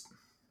is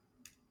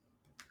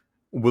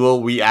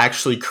will we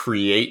actually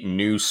create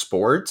new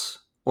sports,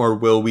 or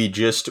will we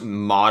just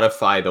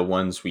modify the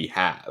ones we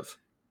have?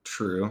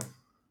 True.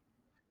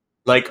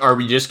 Like, are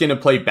we just going to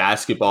play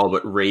basketball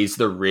but raise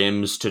the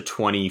rims to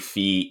 20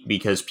 feet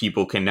because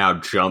people can now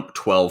jump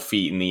 12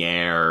 feet in the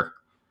air?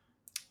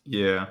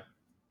 Yeah.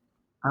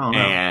 I don't know.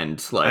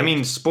 And, like... I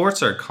mean,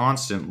 sports are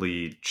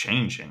constantly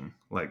changing.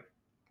 Like,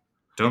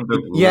 don't the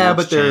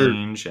rules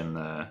change and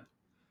the...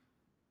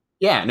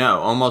 Yeah, no,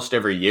 almost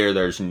every year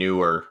there's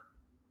newer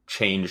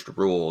changed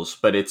rules,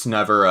 but it's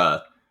never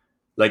a...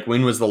 Like,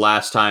 when was the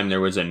last time there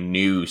was a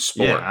new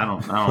sport? Yeah, I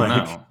don't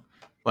know.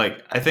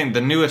 Like, I think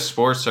the newest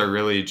sports are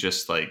really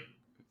just the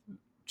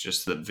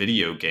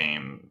video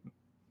game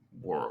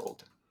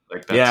world.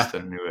 Like, that's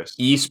the newest.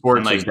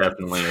 Esports is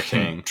definitely a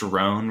thing.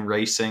 Drone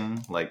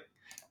racing, like,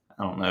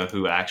 I don't know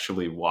who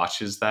actually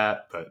watches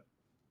that, but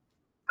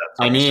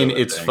I mean,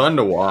 it's fun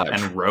to watch.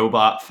 And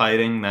robot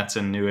fighting, that's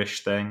a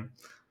newish thing.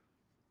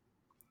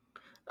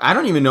 I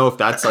don't even know if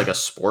that's like a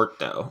sport,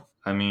 though.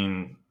 I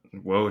mean,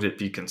 what would it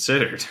be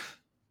considered?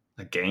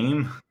 A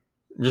game?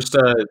 Just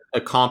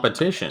a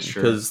competition,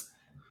 because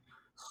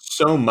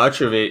so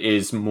much of it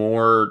is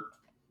more...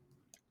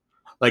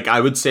 Like,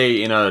 I would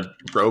say in a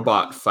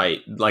robot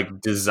fight,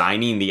 like,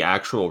 designing the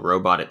actual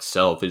robot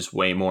itself is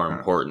way more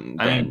important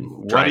than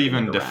what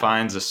even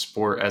defines a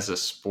sport as a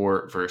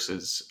sport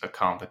versus a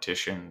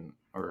competition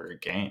or a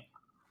game?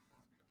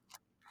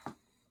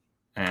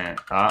 And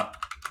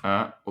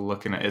we're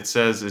looking at... It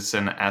says it's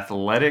an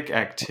athletic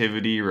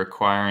activity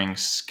requiring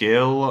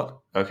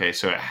skill. Okay,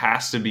 so it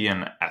has to be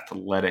an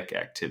athletic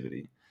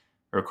activity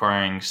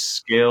requiring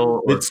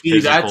skill or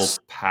physical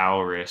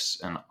prowess,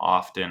 and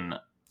often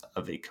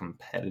of a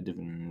competitive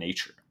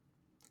nature.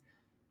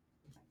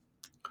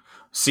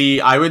 See,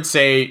 I would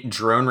say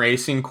drone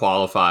racing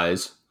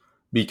qualifies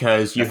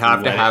because you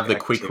have to have the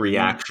quick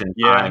reaction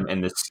time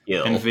and the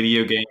skill. And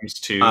video games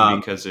too,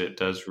 because it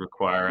does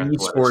require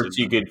esports.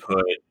 You could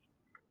put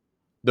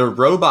the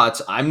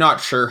robots. I'm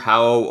not sure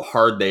how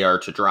hard they are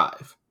to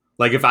drive.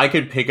 Like, if I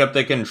could pick up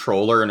the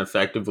controller and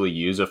effectively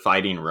use a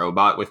fighting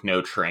robot with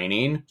no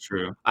training,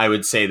 I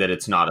would say that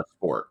it's not a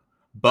sport.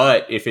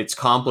 But if it's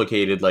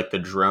complicated, like the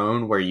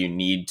drone, where you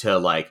need to,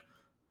 like,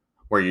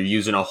 where you're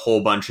using a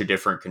whole bunch of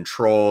different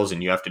controls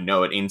and you have to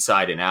know it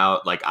inside and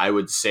out, like, I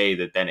would say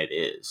that then it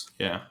is.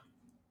 Yeah.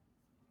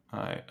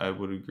 I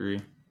would agree.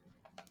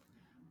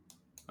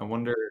 I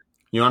wonder...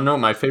 You want to know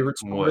what my favorite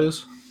sport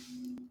is?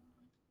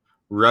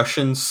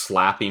 Russian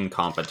slapping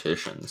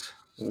competitions.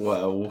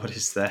 Well, what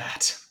is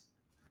that?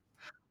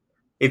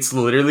 It's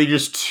literally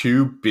just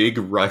two big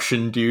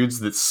Russian dudes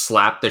that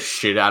slap the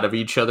shit out of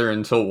each other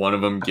until one of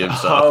them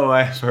gives up. Oh,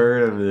 I've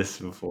heard of this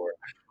before.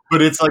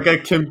 But it's like a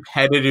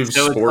competitive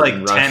sport.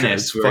 It's like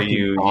tennis, where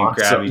you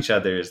grab each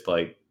other's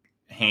like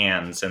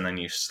hands and then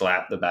you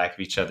slap the back of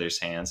each other's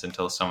hands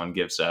until someone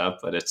gives up.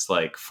 But it's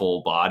like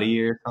full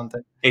body or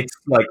something. It's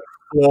like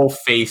full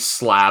face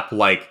slap,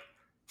 like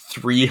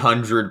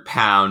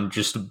 300-pound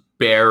just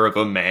bear of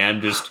a man,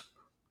 just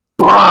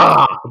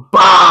bah,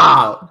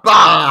 bah,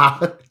 bah.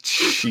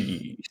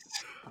 Jeez.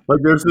 Like,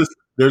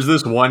 there's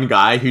this one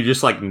guy who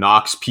just like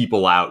knocks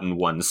people out in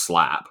one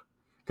slap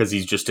because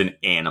he's just an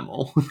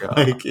animal.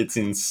 Like, it's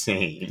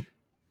insane.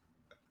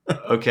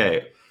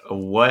 Okay,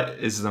 what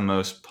is the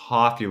most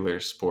popular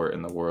sport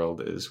in the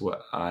world is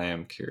what I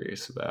am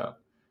curious about.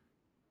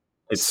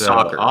 It's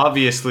soccer.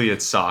 Obviously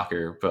it's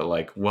soccer, but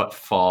like, what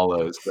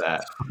follows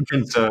that?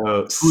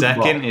 So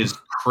second is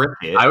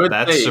cricket.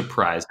 That's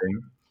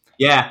surprising.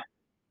 Yeah.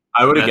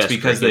 I would have guessed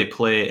because they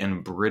play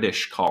in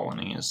British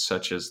colonies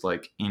such as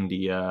like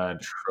India,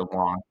 Sri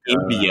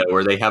Lanka,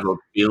 where they have a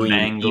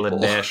billion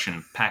Bangladesh people.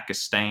 And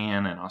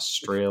Pakistan and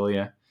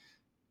Australia.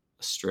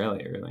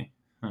 Australia, really?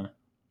 Huh.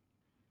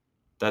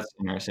 That's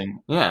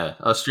interesting. Yeah,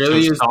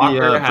 Australia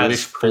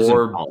has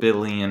 4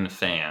 billion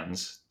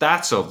fans.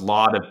 That's a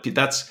lot of...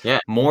 That's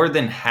more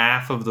than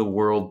half of the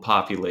world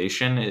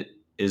population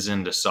is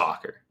into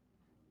soccer.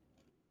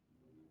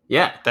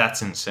 Yeah.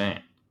 That's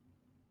insane.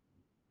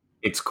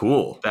 It's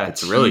cool.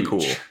 That's really huge.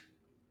 Cool.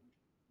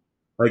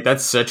 Like,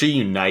 that's such a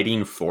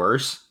uniting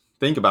force.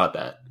 Think about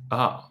that.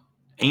 Oh.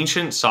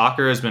 Ancient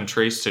soccer has been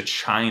traced to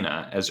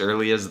China as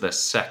early as the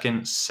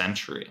 2nd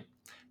century.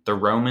 The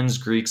Romans,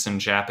 Greeks,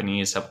 and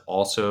Japanese have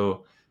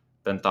also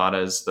been thought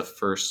as the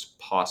first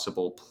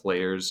possible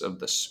players of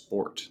the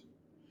sport.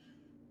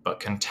 But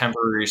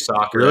contemporary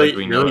soccer, as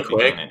we know it,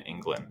 began in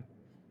England.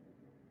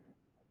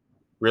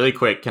 Really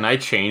quick, can I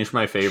change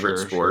my favorite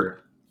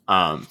sport?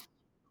 Sure.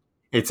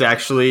 It's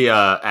actually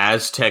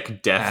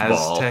Aztec Death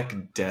Ball.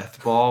 Aztec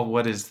Death Ball?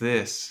 What is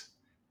this?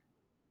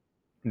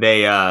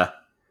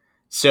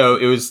 So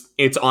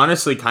it's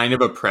honestly kind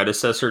of a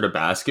predecessor to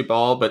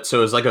basketball, but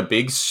so it's like a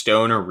big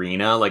stone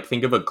arena. Like,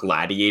 think of a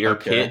gladiator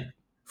pit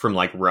from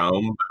like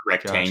Rome, but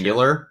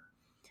rectangular. Gotcha.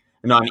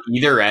 And on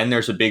either end,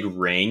 there's a big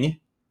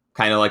ring,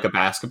 kind of like a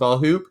basketball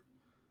hoop.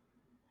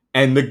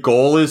 And the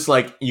goal is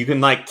like, you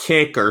can like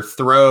kick or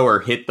throw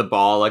or hit the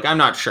ball. Like, I'm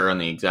not sure on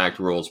the exact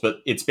rules, but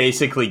it's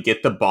basically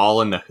get the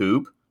ball in the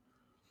hoop.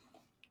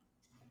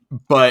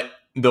 But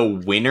the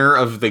winner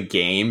of the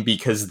game,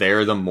 because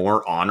they're the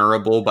more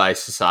honorable by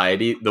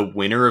society, the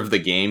winner of the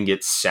game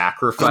gets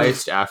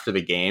sacrificed after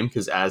the game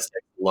because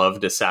Aztecs love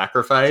to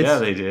sacrifice. Yeah,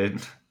 they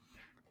did.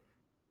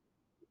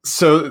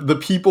 So the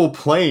people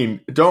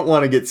playing don't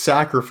want to get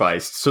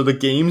sacrificed. So the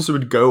games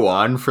would go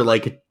on for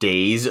like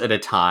days at a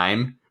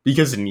time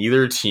because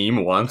neither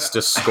team wants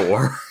to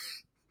score.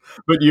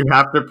 But you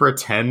have to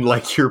pretend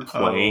like you're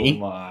playing.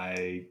 Oh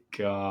my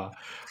god.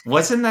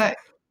 Wasn't that...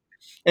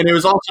 And it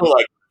was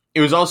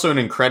also an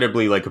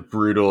incredibly like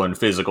brutal and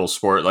physical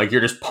sport. Like you're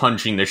just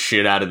punching the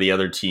shit out of the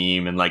other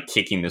team and like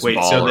kicking this ball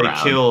around. Wait, so they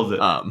killed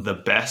the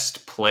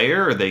best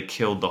player, or they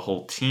killed the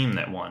whole team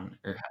that won?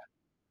 The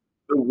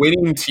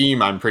winning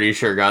team, I'm pretty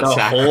sure, got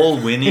sacrificed. The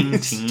whole winning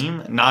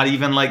team? Not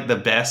even like the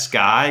best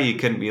guy? You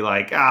couldn't be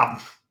like,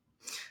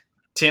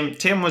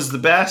 Tim was the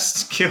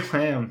best, kill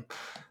him.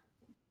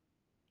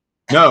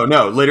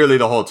 No, literally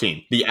the whole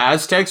team. The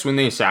Aztecs, when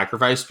they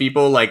sacrificed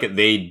people, like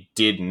they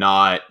did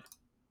not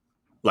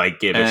like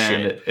give a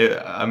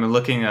shit. I'm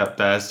looking at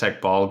the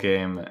Aztec ball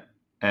game,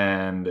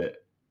 and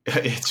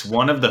it's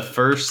one of the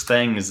first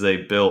things they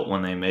built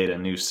when they made a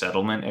new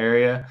settlement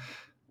area.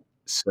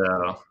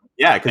 So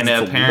yeah, and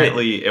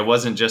apparently it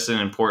wasn't just an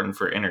important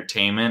for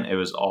entertainment; it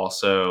was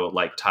also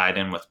like tied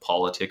in with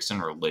politics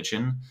and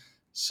religion.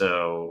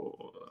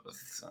 So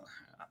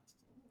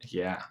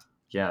yeah,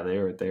 they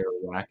were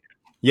whack.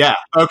 Yeah.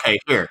 Okay.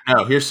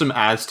 Here's some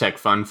Aztec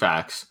fun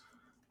facts.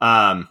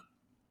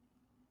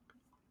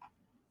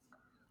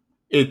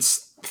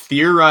 It's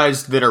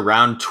theorized that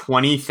around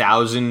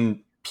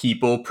 20,000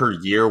 people per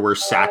year were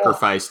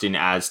sacrificed in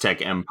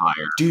Aztec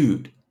Empire.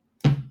 Dude,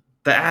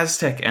 the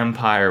Aztec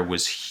Empire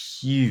was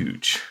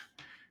huge.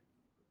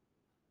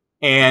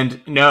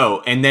 And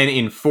then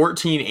in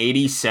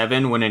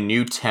 1487, when a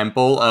new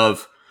temple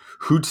of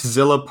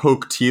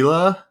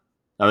Huitzilopochtli,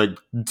 I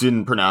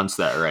didn't pronounce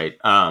that right.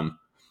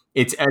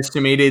 It's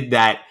estimated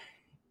that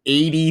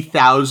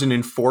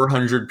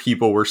 80,400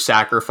 people were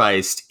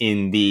sacrificed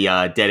in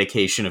the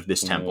dedication of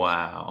this temple.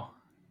 Wow.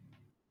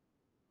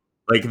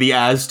 Like, the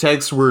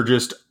Aztecs were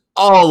just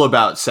all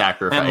about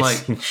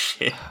sacrificing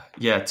shit.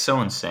 Yeah, it's so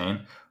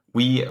insane.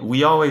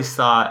 We always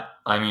thought,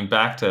 I mean,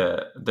 back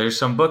to, there's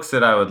some books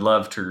that I would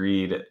love to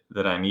read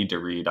that I need to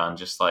read on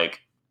just like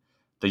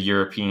the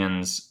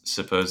Europeans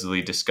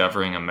supposedly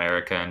discovering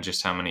America and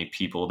just how many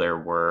people there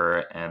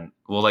were. And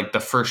well, like the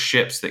first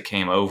ships that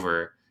came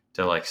over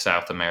to like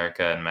South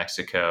America and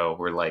Mexico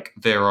were like,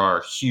 there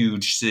are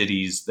huge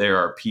cities, there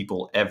are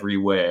people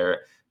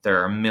everywhere,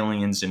 there are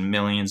millions and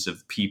millions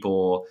of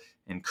people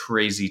and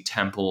crazy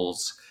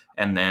temples.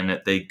 And then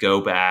they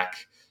go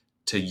back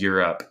to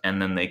Europe, and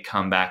then they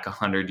come back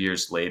 100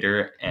 years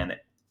later and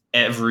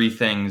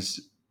everything's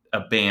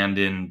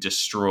abandoned,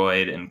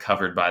 destroyed, and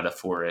covered by the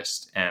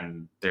forest,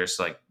 and there's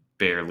like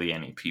barely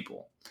any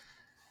people.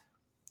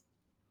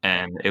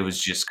 And it was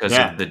just because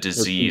of the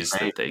disease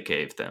that they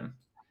gave them,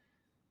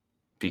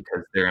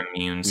 because their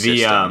immune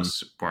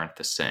systems weren't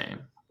the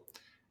same.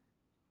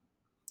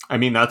 I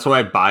mean, that's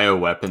why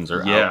bioweapons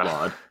are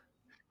outlawed.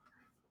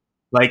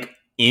 Like,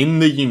 in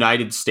the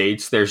United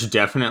States, there's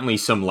definitely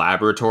some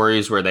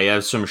laboratories where they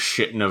have some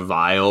shit in a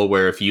vial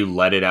where if you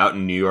let it out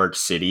in New York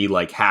City,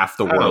 like half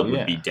the world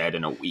would be dead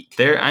in a week.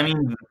 There's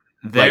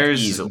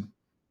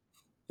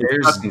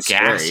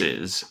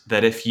gases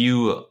that if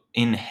you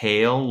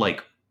inhale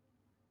like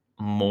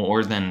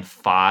more than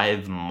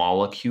 5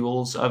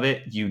 molecules of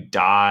it, you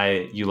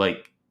die, you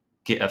like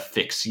get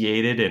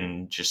asphyxiated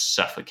and just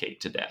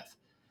suffocate to death.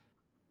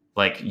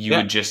 Like you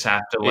would just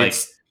have to like...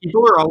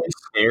 People are always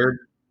scared.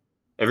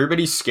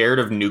 Everybody's scared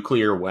of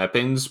nuclear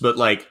weapons, but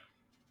like,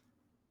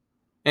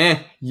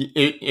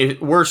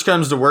 worst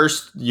comes to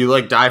worst, you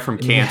like die from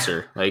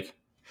cancer. Yeah. Like,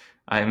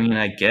 I mean,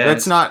 I guess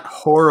that's not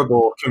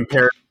horrible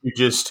compared to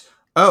just,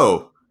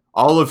 all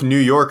of New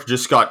York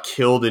just got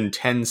killed in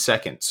 10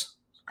 seconds.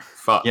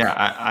 Fuck. Yeah,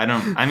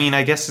 I mean,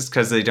 I guess it's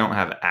because they don't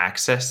have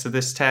access to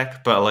this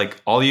tech, but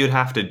like all you'd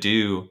have to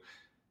do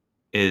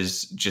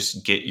is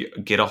just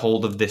get a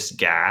hold of this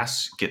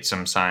gas, get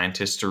some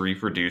scientists to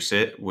reproduce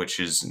it, which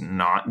is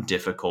not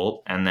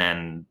difficult, and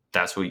then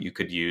that's what you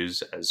could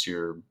use as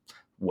your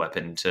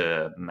weapon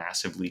to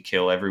massively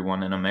kill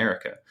everyone in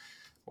America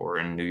or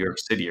in New York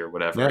City or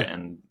whatever. Yeah.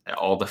 And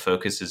all the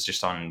focus is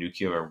just on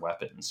nuclear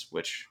weapons,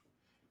 which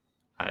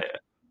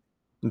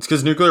it's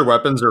because nuclear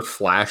weapons are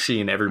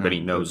flashy and everybody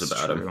knows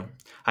about them.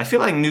 I feel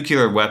like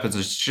nuclear weapons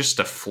is just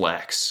a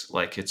flex.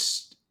 Like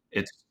it's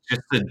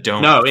just a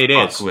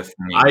fuck with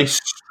me. I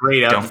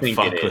straight up don't think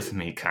fuck it with is.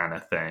 Me kind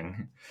of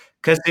thing.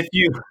 Because if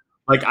you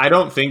like, I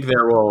don't think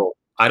there'll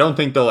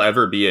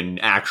ever be an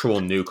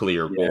actual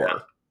nuclear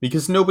war,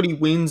 because nobody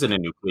wins in a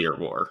nuclear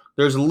war.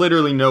 There's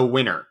literally no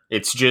winner.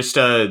 It's just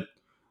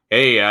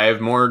hey, I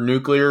have more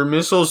nuclear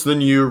missiles than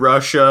you,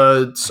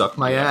 Russia. Suck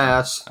my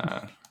ass.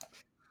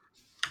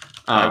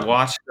 I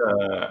watched.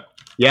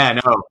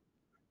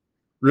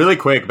 Really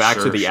quick, back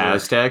to the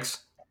Aztecs.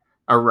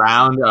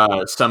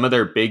 Around some of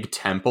their big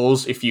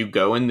temples, if you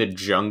go in the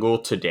jungle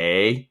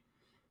today,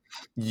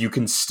 you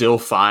can still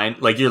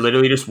find, like, you're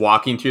literally just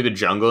walking through the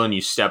jungle and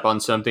you step on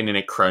something and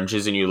it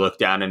crunches and you look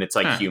down and it's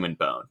like human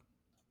bone.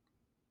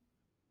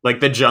 Like,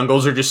 the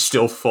jungles are just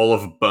still full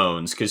of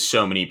bones because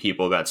so many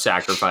people got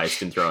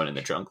sacrificed and thrown in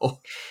the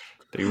jungle.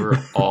 They were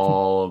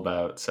all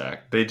about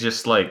they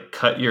just like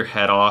cut your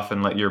head off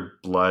and let your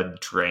blood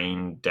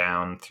drain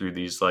down through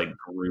these like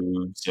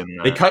grooves.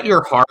 They cut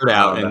your heart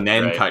out and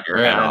then cut your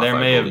head off. There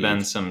may have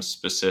been some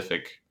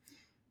specific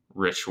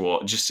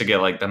ritual just to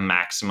get like the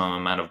maximum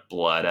amount of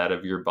blood out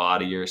of your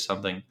body or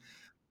something.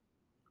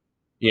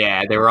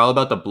 Yeah, they were all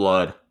about the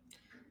blood.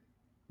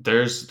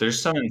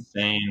 There's some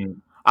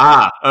insane.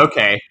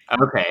 Okay.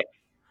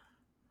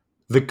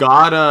 The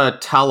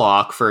god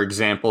Talok, for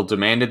example,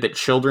 demanded that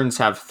children's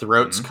have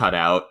throats cut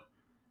out,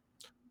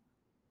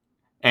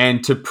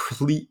 and to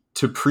please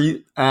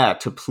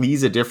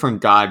a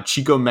different god,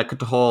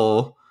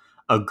 Chico-Mecatol,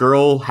 a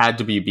girl had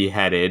to be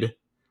beheaded,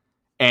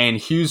 and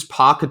Hughes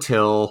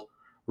Pocketil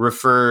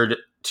referred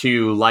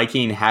to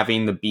liking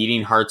having the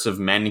beating hearts of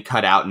men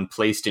cut out and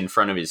placed in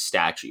front of his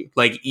statue.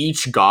 Like,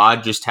 each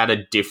god just had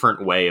a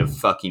different way of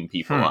fucking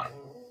people up.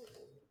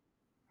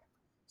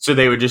 So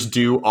they would just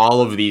do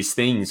all of these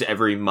things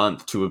every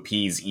month to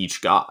appease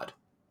each god.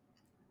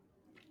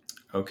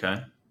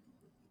 Okay.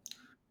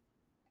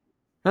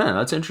 Huh,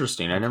 that's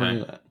interesting. I never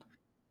knew that.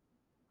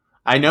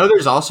 I know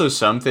there's also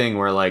something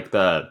where like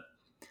the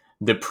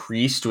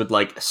priest would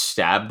like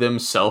stab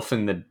themselves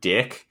in the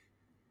dick,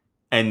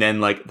 and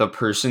then like the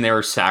person they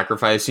were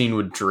sacrificing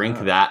would drink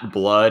that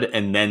blood,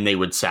 and then they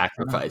would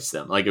sacrifice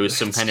them. Like, it was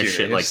some kind of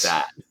shit like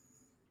that.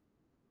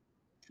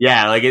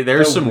 Yeah, like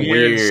there's some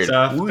weird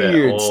stuff.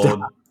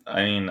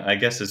 I mean, I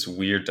guess it's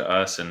weird to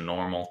us and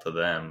normal to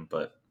them,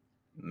 but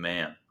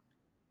man.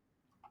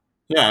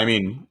 Yeah, I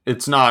mean,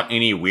 it's not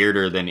any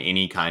weirder than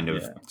any kind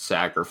of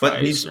sacrifice.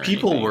 But these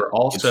people were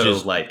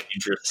also like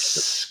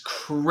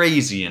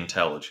crazy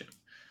intelligent.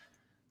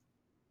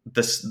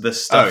 The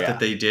stuff that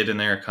they did in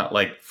their,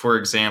 like, for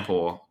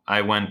example,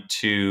 I went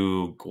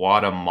to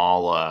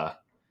Guatemala,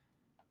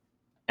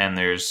 and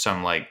there's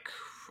some like,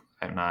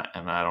 I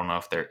don't know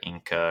if they're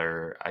Inca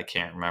or I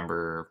can't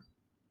remember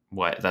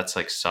what. That's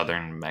like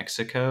southern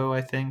Mexico,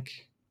 I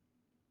think.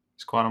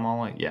 Is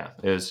Guatemala? Yeah,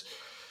 it is.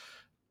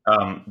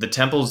 The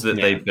temples that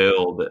they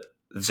build,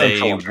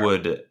 they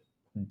would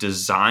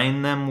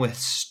design them with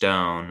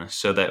stone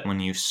so that when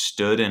you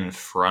stood in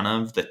front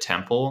of the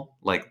temple,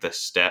 like the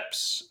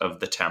steps of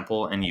the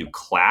temple, and you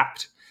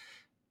clapped,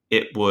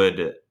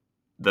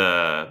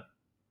 the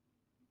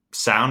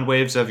sound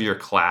waves of your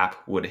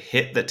clap would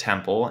hit the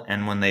temple,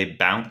 and when they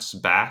bounce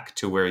back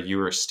to where you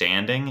were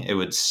standing, it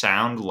would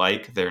sound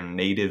like their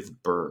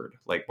native bird,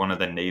 like one of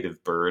the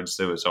native birds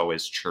that was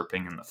always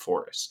chirping in the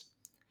forest.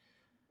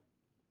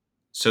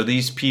 So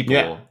these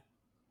people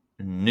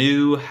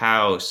knew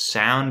how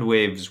sound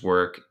waves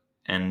work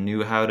and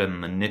knew how to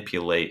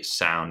manipulate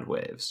sound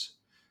waves.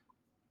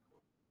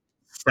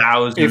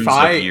 Thousands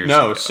of years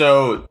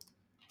ago.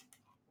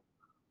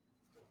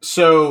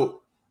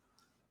 So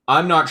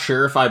I'm not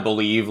sure if I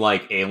believe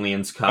like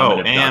aliens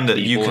come and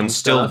you can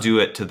still do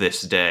it to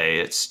this day.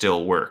 It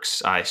still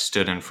works. I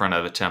stood in front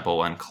of a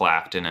temple and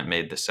clapped, and it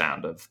made the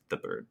sound of the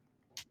bird.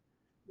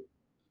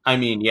 I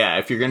mean, yeah,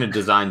 if you're going to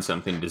design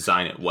something,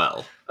 design it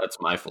well. That's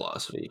my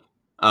philosophy.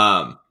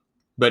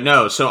 But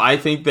no, so I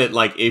think that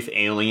like if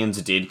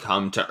aliens did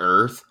come to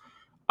Earth,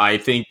 I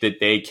think that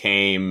they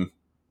came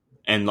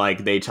and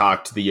like they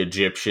talked to the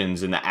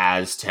Egyptians and the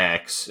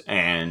Aztecs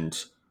and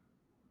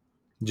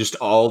just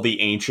all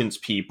the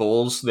ancient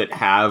peoples that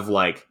have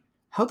like,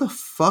 how the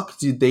fuck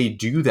did they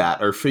do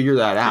that or figure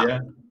that out? Yeah.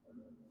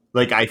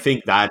 Like, I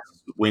think that's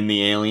when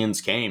the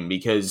aliens came,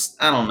 because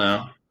I don't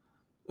know.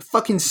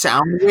 Fucking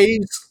sound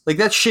waves, like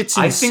that shit's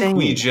insane. I think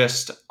we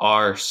just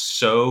are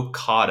so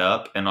caught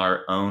up in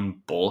our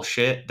own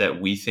bullshit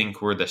that we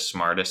think we're the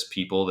smartest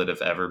people that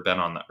have ever been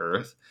on the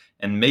earth,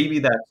 and maybe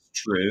that's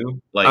true.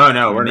 Like, oh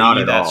no, we're not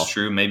at all. That's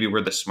true. Maybe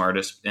we're the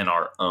smartest in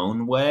our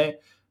own way,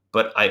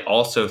 but I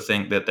also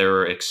think that there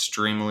are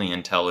extremely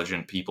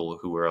intelligent people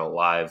who were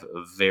alive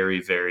a very,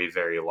 very,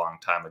 very long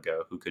time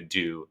ago who could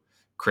do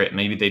crit.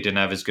 Maybe they didn't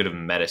have as good of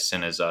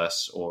medicine as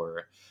us,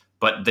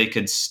 but they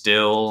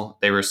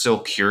were still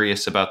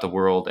curious about the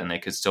world, and they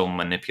could still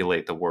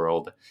manipulate the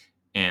world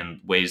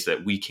in ways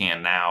that we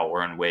can now,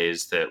 or in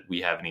ways that we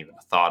haven't even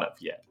thought of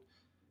yet.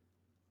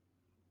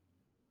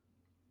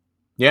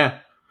 Yeah.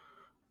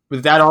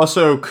 But that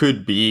also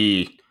could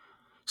be...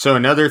 So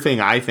another thing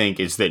I think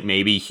is that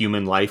maybe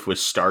human life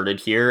was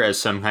started here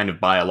as some kind of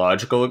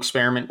biological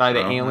experiment by the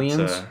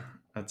aliens.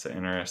 That's an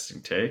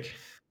interesting take.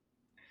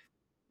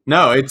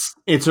 No,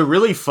 it's a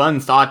really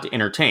fun thought to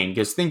entertain,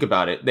 because think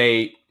about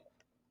it.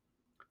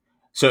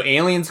 So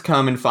aliens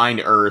come and find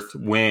Earth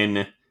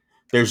when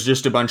there's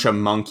just a bunch of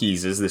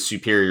monkeys as the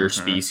superior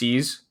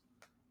species.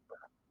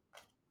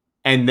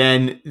 And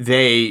then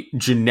they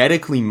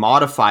genetically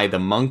modify the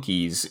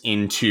monkeys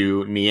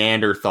into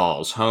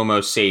Neanderthals,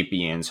 Homo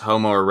sapiens,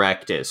 Homo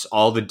erectus,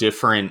 all the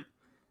different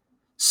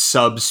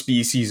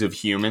subspecies of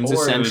humans,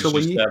 essentially. It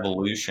was just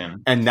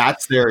evolution. And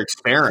that's their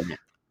experiment.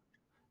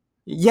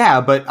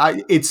 Yeah, but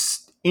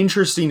it's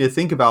interesting to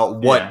think about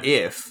what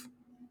if.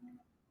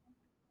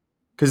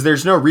 Because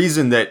there's no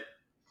reason that,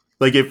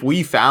 like, if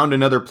we found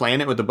another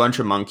planet with a bunch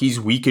of monkeys,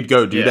 we could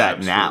go do that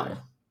absolutely.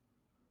 Now.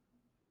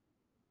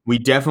 We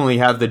definitely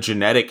have the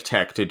genetic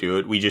tech to do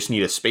it. We just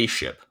need a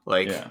spaceship.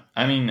 Like, yeah.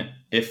 I mean,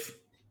 if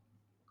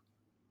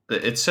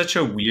it's such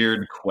a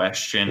weird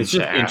question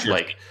to ask,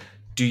 like,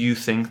 do you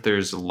think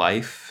there's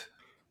life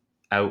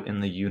out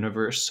in the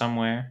universe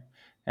somewhere?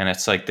 And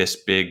it's like this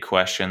big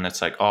question that's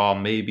like, oh,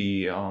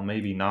 maybe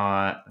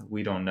not.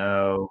 We don't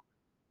know.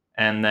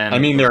 And then, I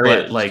mean,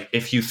 but like,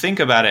 if you think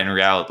about it in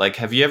reality, like,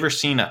 have you ever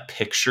seen a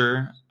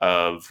picture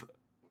of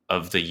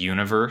the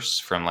universe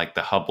from like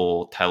the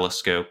Hubble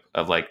telescope,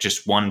 of like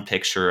just one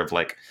picture of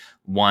like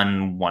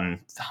one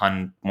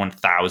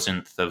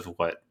thousandth of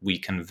what we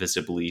can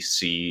visibly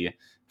see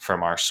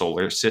from our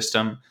solar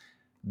system?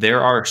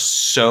 There are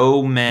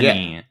so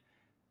many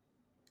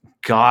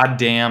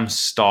goddamn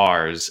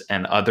stars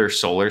and other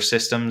solar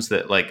systems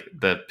that like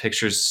the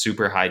picture's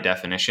super high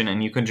definition,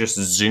 and you can just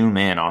zoom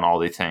in on all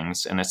the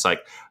things, and it's like,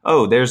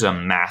 oh, there's a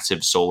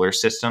massive solar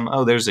system,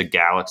 oh, there's a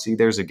galaxy,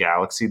 there's a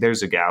galaxy,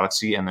 there's a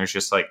galaxy, and there's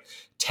just like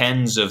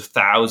tens of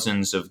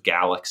thousands of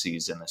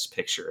galaxies in this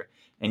picture.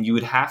 And you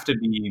would have to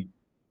be,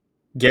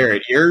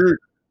 Garrett, you're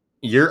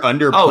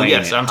underplaying. Oh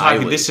yes, I'm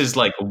talking, this is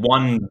like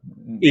one,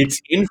 it's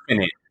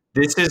infinite.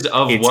 This is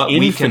of it's what infinite.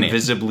 We can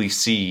visibly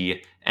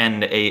see,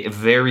 and a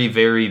very,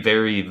 very,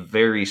 very,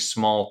 very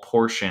small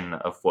portion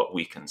of what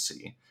we can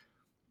see.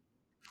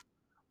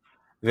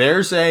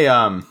 There's a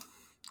hold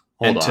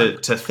and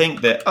on. To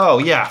think that, oh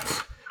yeah,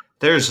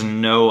 there's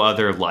no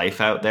other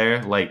life out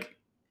there, like,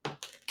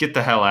 get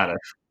the hell out of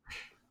it.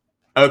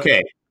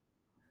 Okay,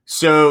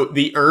 so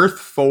the Earth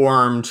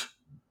formed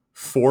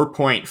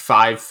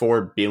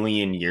 4.54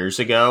 billion years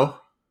ago.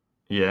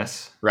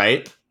 Yes.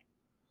 Right?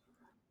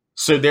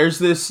 So there's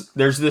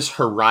this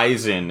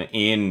horizon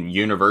in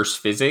universe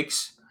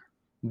physics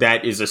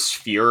that is a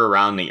sphere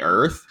around the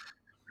Earth.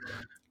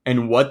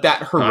 And what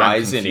that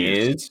horizon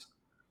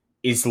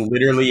is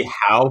literally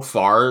how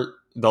far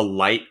the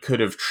light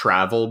could have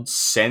traveled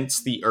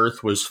since the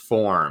Earth was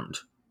formed.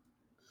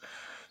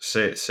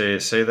 Say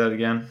that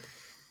again.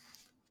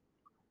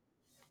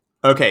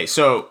 Okay,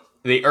 so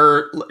the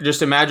Earth,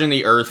 just imagine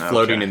the Earth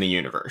floating in the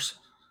universe.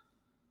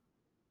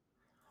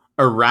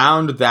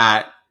 Around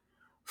that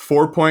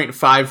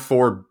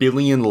 4.54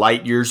 billion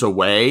light years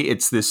away,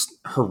 it's this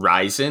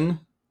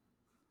horizon.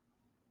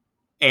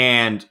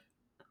 And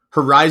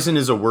horizon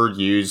is a word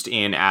used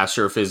in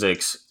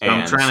astrophysics. So and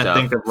I'm trying to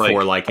think of like,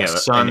 for like a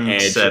sun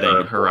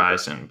setting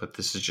horizon, but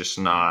this is just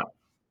not.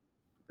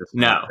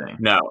 No.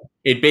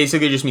 It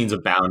basically just means a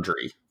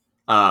boundary.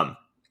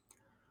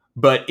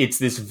 But it's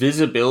this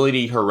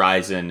visibility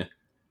horizon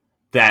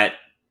that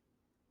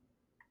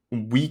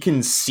we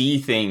can see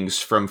things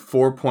from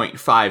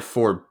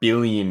 4.54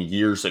 billion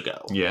years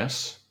ago.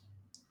 Yes.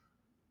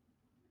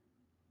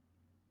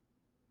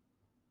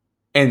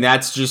 And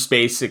that's just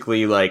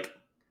basically like,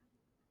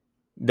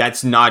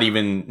 that's not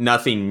even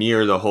nothing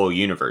near the whole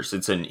universe.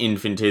 It's an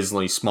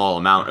infinitesimally small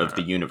amount of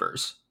the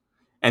universe.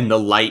 And the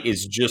light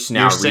is just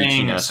now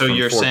reaching us. So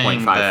you're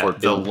saying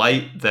that the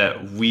light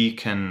that we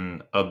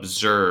can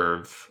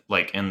observe,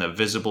 like in the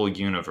visible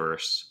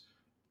universe,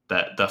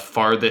 that the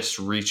farthest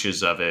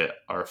reaches of it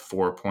are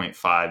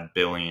 4.5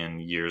 billion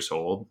years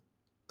old,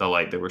 the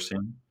light that we're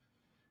seeing.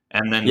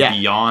 And then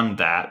beyond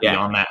that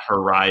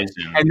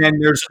horizon, and then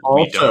there's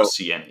also, we don't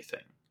see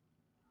anything.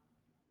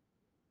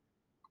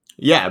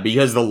 Yeah,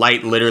 because the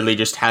light literally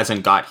just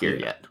hasn't got here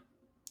yet.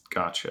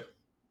 Gotcha.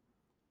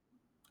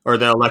 Or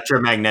the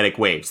electromagnetic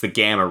waves, the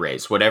gamma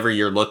rays, whatever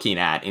you're looking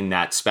at in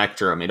that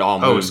spectrum, it all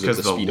moves at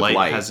the speed of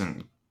light.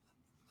 Hasn't.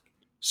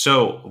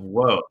 So,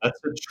 whoa, that's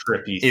a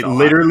trippy thought. It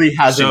literally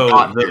hasn't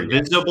got the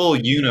visible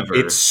universe.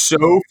 It's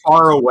so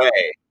far away.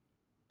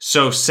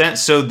 So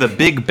the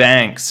Big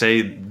Bang,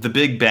 say the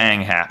Big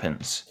Bang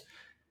happens.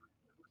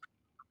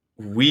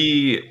 So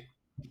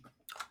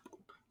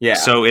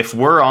if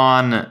we're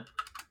on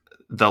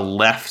the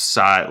left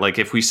side, like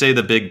if we say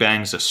the Big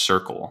Bang's a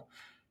circle,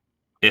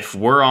 if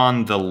we're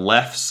on the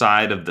left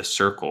side of the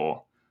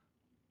circle,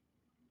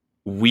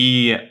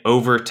 we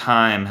over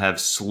time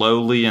have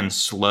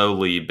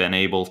slowly been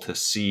able to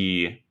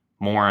see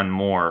more and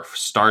more,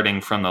 starting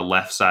from the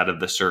left side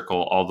of the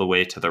circle all the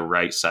way to the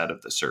right side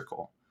of the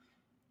circle.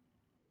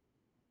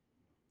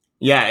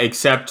 Yeah,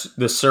 except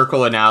the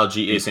circle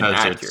analogy isn't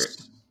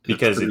accurate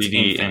because it's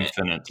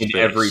infinite in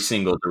every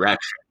single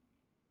direction.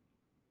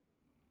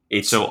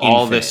 So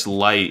all this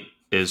light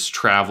is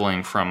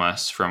traveling from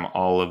us from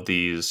all of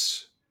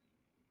these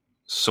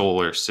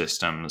solar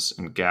systems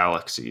and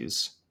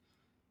galaxies,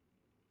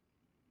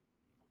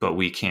 but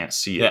we can't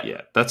see it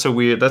yet. That's a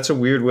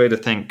weird way to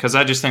think, because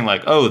I just think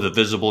like, oh, the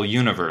visible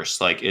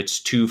universe, like it's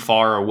too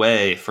far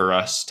away for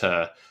us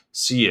to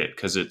see it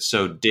because it's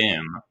so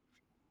dim.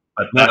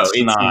 But that's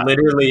not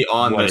literally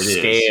on the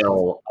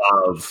scale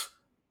of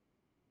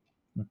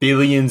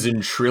billions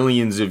and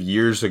trillions of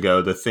years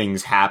ago, the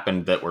things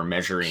happened that we're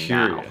measuring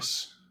now.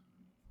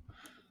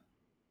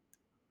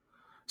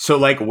 So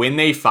like when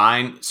they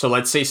find, so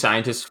let's say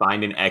scientists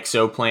find an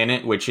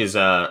exoplanet, which is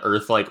a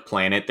Earth-like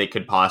planet that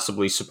could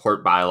possibly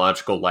support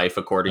biological life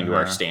according to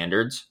our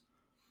standards,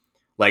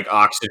 like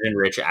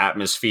oxygen-rich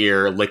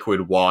atmosphere,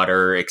 liquid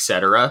water,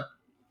 etc.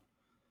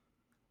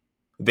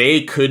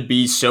 They could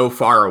be so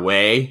far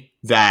away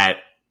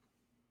that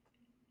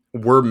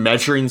we're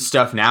measuring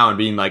stuff now and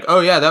being like, oh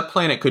yeah, that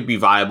planet could be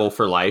viable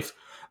for life.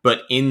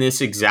 But in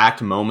this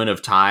exact moment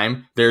of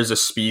time, there's a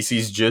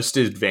species just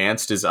as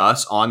advanced as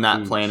us on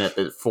that planet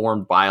that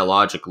formed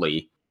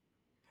biologically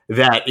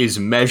that is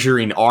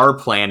measuring our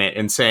planet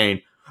and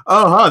saying,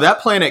 oh, that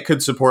planet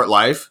could support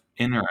life.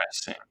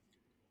 Interesting.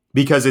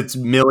 Because it's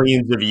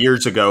millions of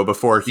years ago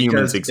before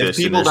humans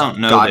existed. If people don't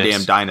know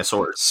goddamn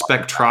dinosaurs.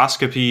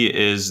 Spectroscopy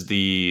is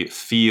the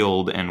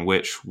field in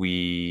which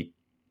we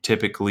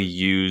typically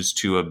use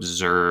to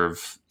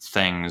observe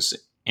things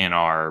in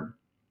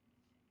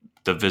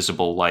the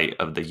visible light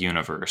of the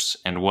universe.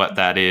 And what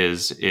that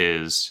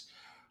is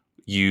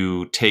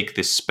you take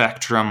the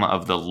spectrum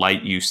of the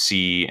light you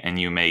see and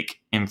you make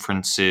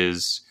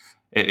inferences.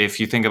 If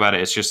you think about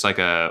it, it's just like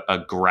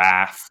a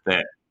graph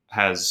that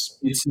has...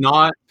 It's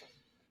not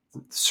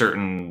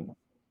certain...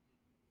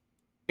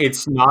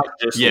 It's not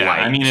just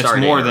light. I mean, it's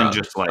more than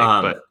just light.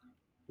 But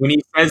when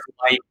he says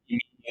light, he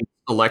means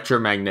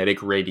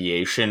electromagnetic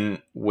radiation,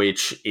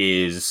 which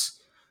is,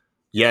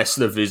 yes,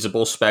 the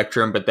visible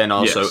spectrum, but then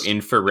also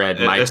infrared,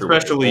 microwave,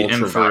 especially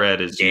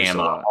infrared is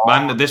gamma.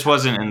 But this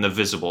wasn't in the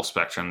visible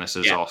spectrum. This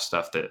is all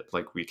stuff that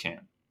like we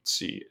can't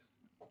see.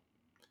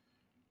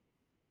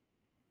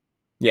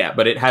 Yeah,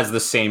 but it has the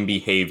same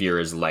behavior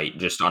as light,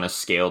 just on a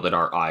scale that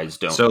our eyes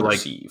don't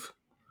perceive.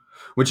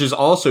 Which is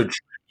also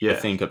true to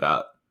think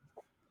about.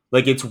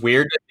 Like, it's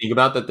weird to think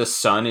about that the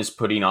sun is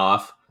putting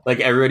off... Like,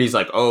 everybody's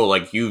like, oh,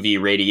 like,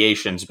 UV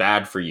radiation's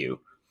bad for you.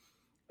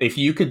 If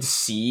you could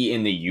see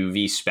in the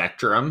UV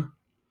spectrum,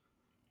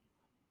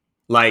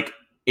 like,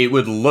 it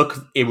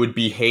would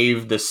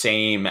behave the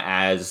same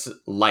as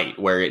light,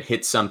 where it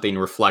hits something,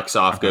 reflects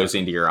off, goes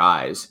into your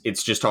eyes.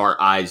 It's just our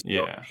eyes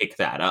don't pick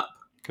that up.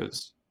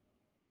 Because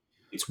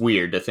it's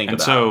weird to think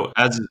about. So,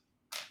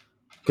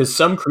 because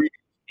some creatures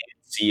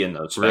can't see in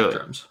those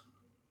spectrums.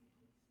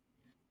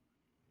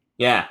 Really?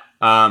 Yeah.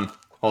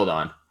 Hold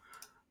on.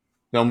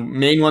 The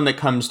main one that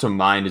comes to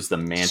mind is the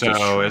mantis shrimp.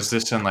 So is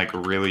this in like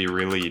really,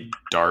 really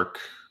dark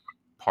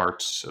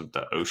parts of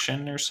the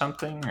ocean or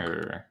something?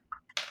 Or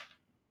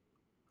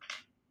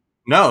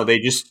no, they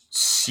just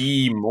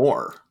see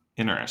more.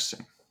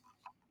 Interesting.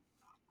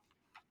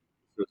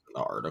 This is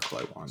the article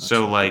I want.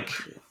 So like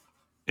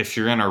if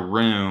you're in a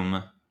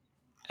room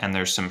and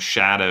there's some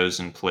shadows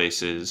in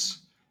places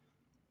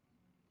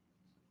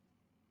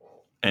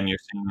and you're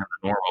seeing the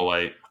normal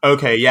light.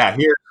 Okay, yeah,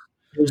 here's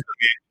the mantis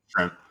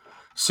shrimp.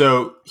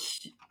 So,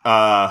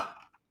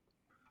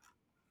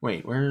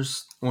 wait, one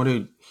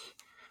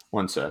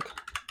sec.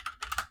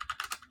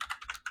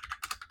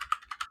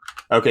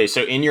 Okay,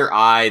 so in your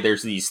eye,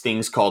 there's these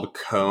things called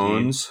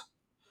cones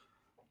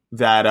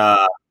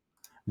that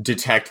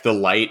detect the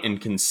light and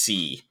can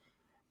see.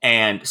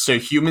 And so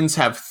humans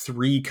have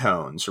 3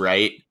 cones,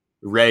 right?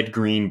 Red,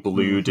 green,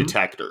 blue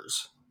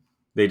detectors.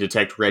 They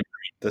detect red,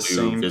 green, blue, the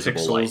same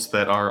visible pixels light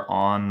that are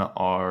on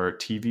our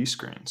TV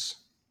screens.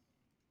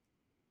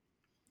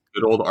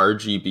 Good old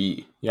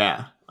RGB.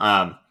 Yeah.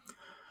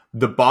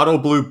 The bottle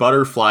blue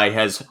butterfly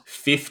has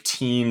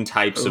 15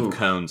 types of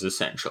cones,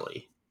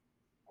 essentially.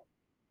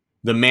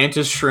 The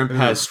mantis shrimp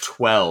has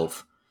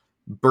 12.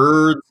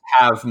 Birds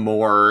have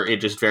more. It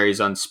just varies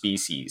on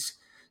species.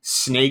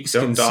 Snakes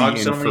can see infrared.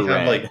 Dogs only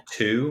have like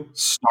 2?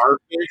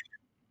 Starfish.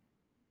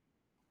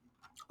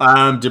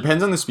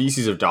 Depends on the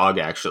species of dog,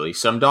 actually.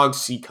 Some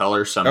dogs see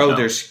color, some don't.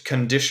 There's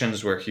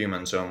conditions where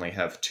humans only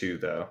have 2,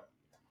 though.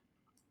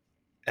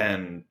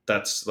 And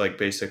that's like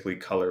basically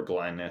color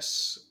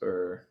blindness,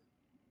 or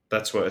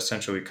that's what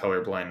essentially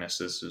color blindness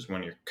is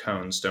when your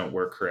cones don't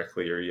work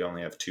correctly, or you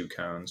only have 2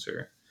 cones,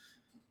 or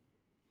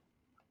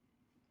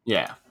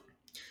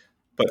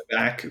But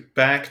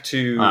back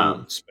to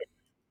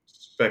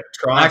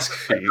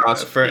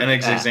spectroscopy. For an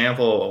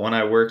example, when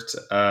I worked,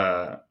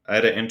 I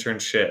had an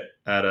internship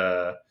at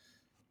a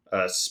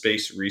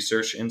space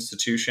research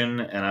institution,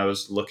 and I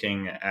was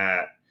looking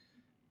at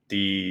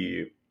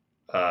the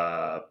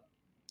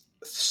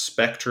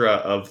spectra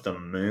of the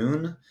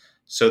moon.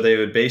 So they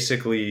would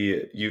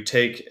basically, you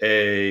take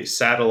a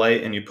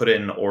satellite and you put it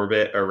in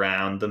orbit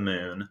around the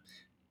moon,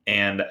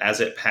 and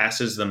as it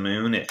passes the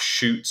moon, it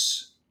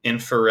shoots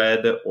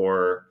infrared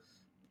or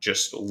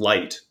just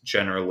light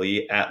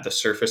generally at the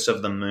surface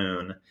of the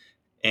moon,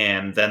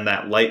 and then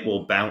that light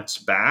will bounce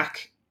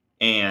back,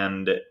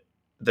 and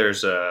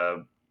there's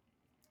a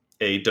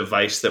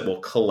device that will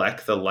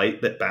collect the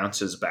light that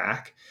bounces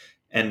back.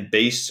 And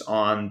based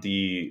on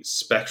the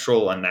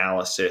spectral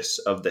analysis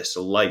of this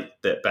light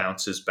that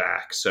bounces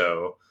back,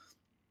 so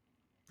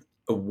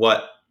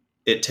what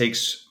it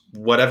takes,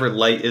 whatever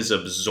light is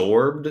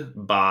absorbed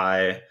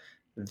by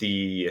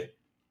the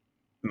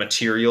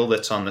material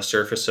that's on the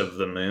surface of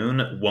the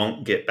moon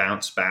won't get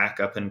bounced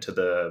back up into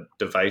the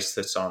device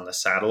that's on the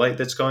satellite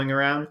that's going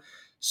around.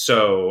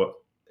 So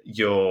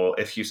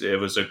it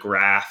was a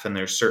graph and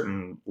there's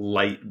certain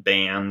light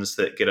bands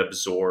that get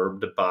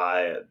absorbed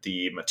by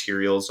the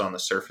materials on the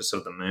surface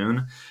of the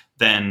moon,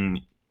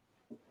 then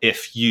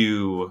if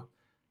you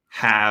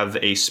have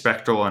a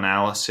spectral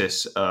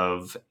analysis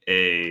of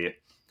a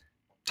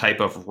type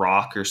of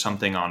rock or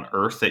something on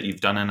Earth that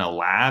you've done in a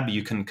lab,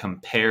 you can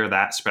compare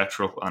that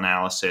spectral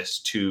analysis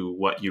to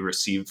what you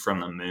received from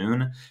the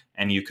moon,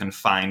 and you can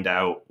find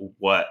out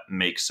what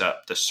makes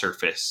up the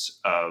surface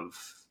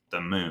of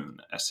the moon,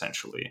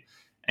 essentially.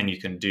 And you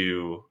can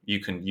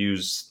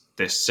use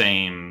this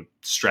same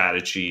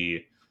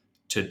strategy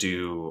to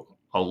do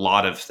a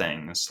lot of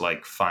things,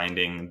 like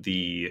finding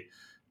the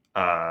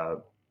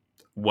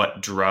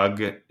what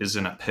drug is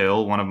in a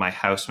pill. One of my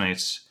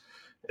housemates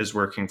is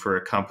working for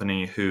a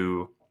company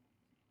who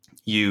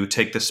you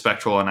take the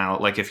spectral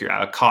analysis, like if you're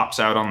a cop's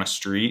out on the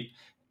street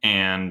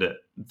and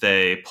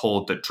they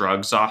pulled the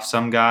drugs off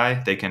some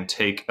guy, they can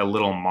take a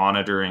little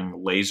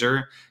monitoring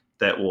laser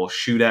that will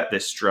shoot at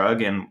this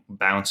drug and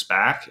bounce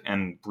back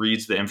and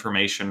reads the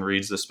information,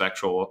 reads the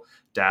spectral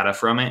data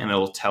from it, and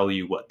it'll tell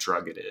you what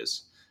drug it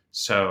is.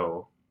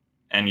 So,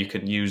 and you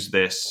can use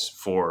this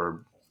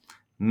for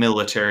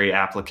military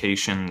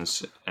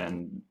applications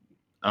and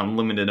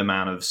unlimited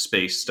amount of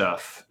space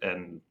stuff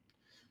and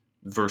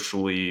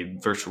virtually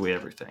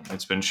everything.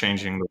 It's been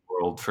changing the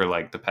world for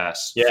like the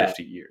past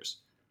 50 years.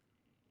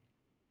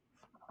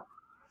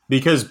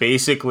 Because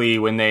basically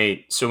when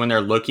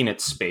they're looking at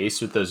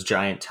space with those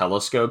giant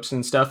telescopes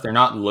and stuff, they're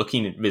not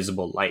looking at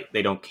visible light.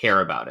 They don't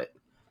care about it.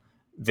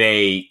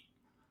 They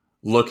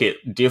look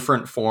at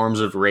different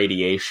forms of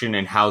radiation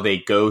and how they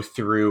go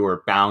through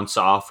or bounce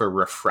off or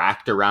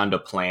refract around a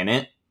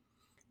planet.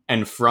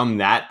 And from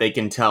that, they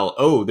can tell,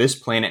 oh, this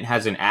planet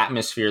has an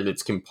atmosphere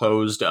that's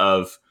composed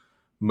of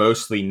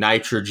mostly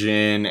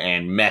nitrogen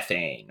and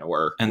methane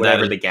or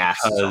whatever the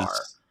gases are.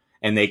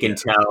 And they can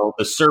tell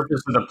the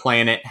surface of the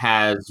planet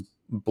has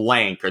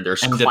blank or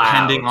there's clouds.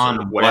 Depending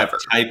on whatever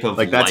what type of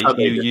light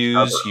you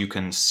use, you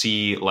can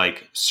see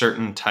like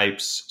certain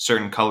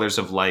colors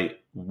of light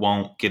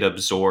won't get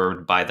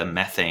absorbed by the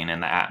methane in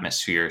the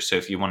atmosphere. So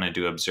if you wanted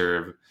to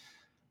observe,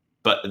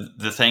 but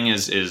the thing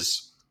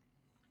is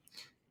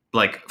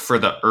like for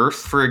the Earth,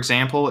 for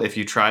example, if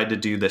you tried to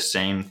do the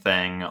same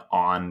thing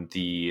on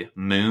the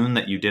moon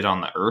that you did on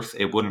the Earth,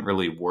 it wouldn't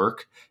really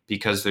work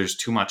because there's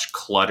too much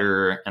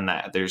clutter and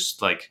that there's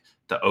like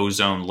the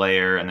ozone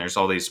layer and there's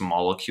all these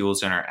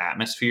molecules in our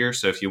atmosphere.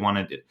 So if you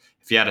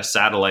had a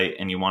satellite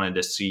and you wanted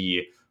to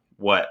see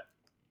what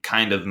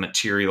kind of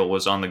material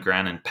was on the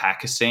ground in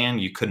Pakistan,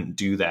 you couldn't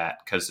do that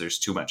because there's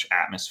too much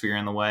atmosphere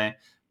in the way.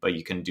 But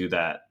you can do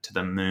that to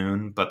the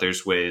moon. But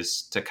there's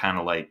ways to kind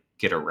of like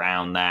get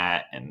around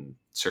that and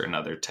certain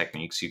other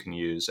techniques you can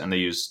use. And they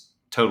use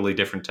totally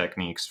different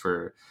techniques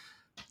for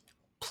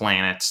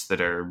planets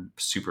that are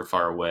super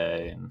far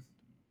away. And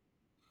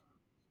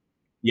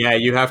yeah,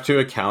 you have to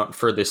account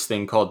for this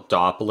thing called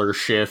Doppler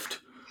shift,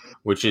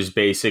 which is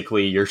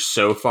basically you're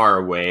so far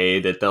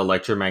away that the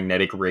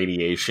electromagnetic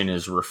radiation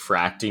is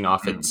refracting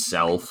off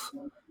itself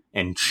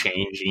and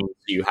changing.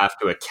 You have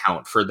to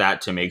account for that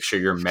to make sure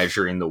you're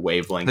measuring the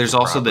wavelength. There's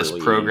also this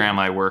program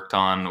I worked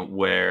on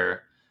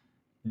where,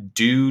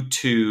 due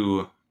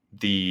to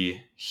the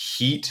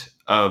heat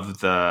of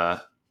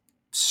the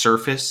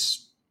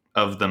surface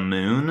of the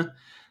moon,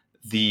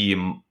 the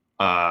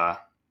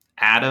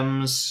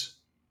atoms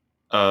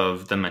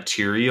of the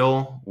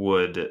material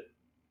would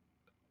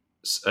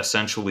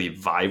essentially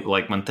vibrate.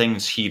 Like when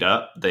things heat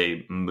up,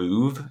 they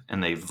move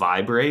and they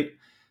vibrate.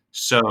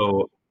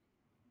 So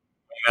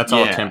that's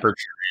all temperature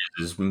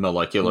is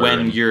molecular.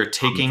 When you're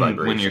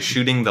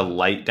shooting the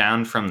light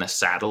down from the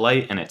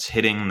satellite and it's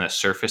hitting the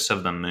surface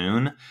of the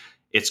moon,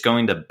 it's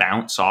going to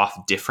bounce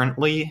off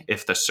differently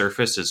if the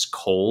surface is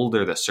cold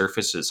or the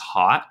surface is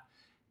hot.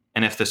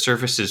 And if the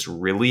surface is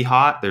really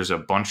hot, there's a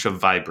bunch of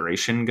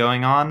vibration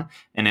going on,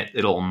 and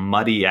it'll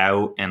muddy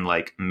out and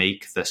like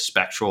make the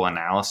spectral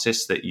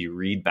analysis that you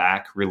read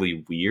back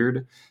really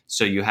weird.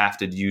 So you have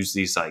to use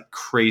these like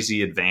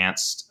crazy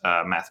advanced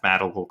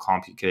mathematical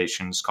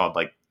computations called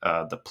like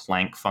the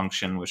Planck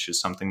function, which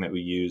is something that we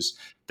use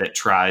that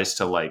tries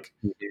to like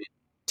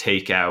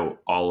take out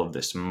all of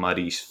this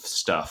muddy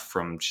stuff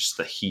from just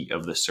the heat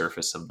of the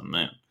surface of the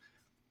moon.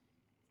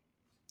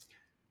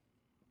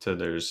 So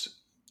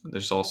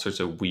there's all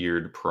sorts of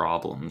weird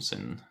problems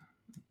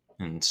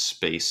in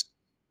space.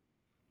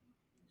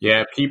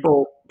 Yeah,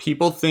 people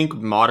think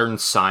modern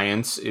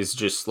science is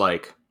just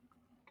like,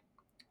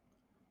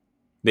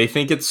 they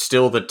think it's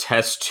still the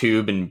test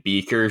tube and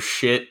beaker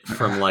shit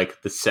from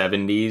like the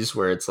 70s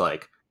where it's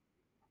like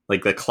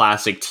the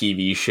classic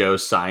TV show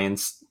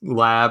Science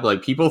Lab.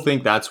 Like people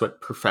think that's what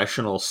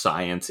professional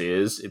science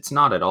is. It's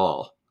not at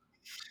all.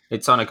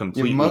 It's on a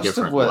completely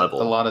different level. Most of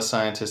what a lot of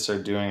scientists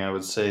are doing, I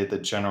would say the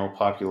general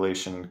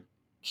population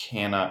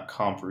cannot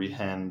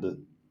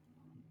comprehend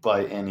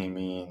by any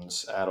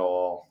means at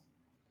all.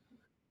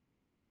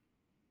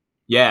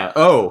 Yeah.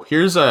 Oh,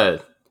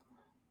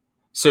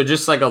 so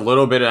just like a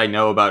little bit I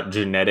know about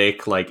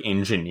genetic like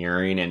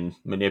engineering and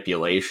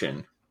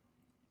manipulation.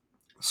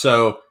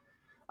 So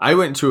I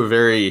went to a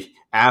very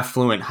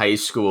affluent high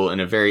school in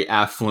a very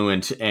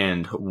affluent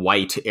and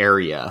white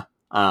area.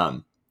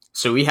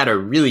 So we had a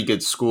really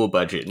good school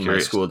budget in my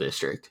school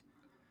district.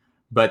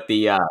 But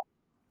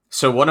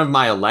so one of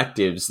my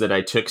electives that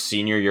I took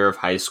senior year of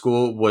high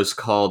school was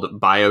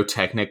called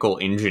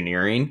biotechnical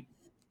engineering.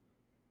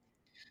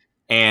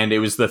 And it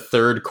was the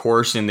third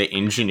course in the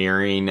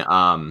engineering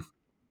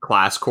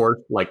class course,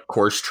 like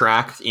course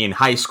track in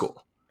high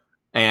school.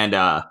 And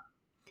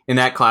in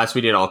that class,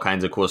 we did all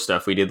kinds of cool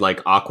stuff. We did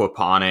like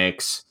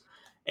aquaponics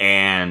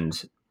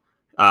and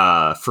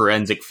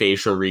forensic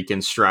facial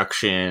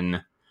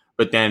reconstruction.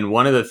 But then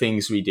one of the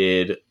things we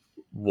did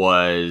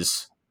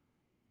was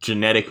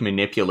genetic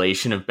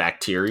manipulation of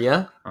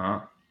bacteria.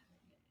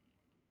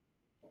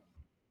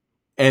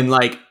 And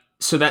like,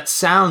 so that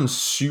sounds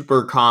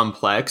super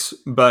complex,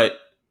 but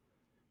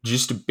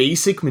just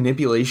basic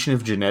manipulation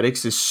of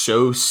genetics is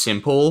so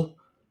simple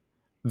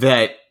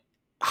that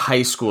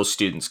high school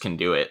students can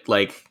do it.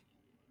 Like,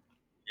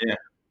 yeah,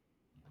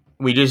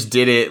 we just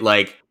did it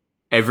like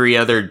every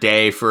other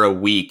day for a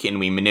week, and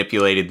we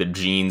manipulated the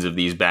genes of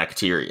these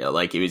bacteria.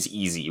 Like, it was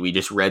easy. We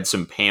just read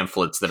some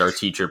pamphlets that our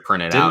teacher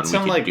printed out, and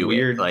some we could like do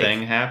weird it. Like,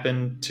 thing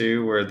happen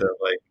too, where they're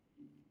like,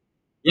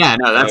 yeah,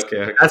 no, that's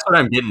that's what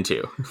I'm getting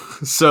to.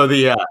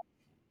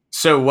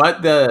 So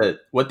what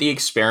the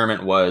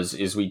experiment was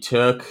is we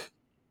took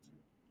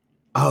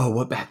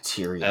what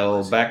bacteria?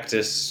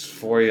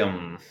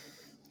 Albactisforium.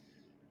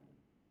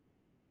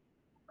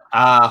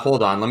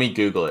 Hold on, let me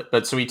Google it.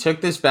 But so we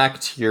took this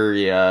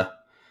bacteria.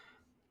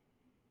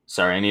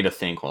 Sorry, I need to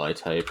think while I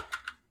type.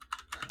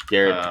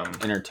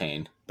 Garrett,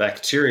 entertain.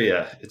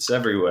 Bacteria, it's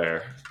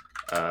everywhere.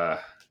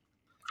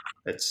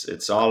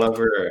 It's all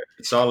over.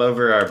 It's all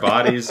over our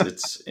bodies.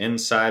 It's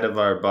inside of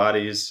our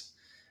bodies.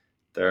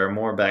 There are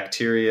more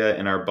bacteria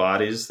in our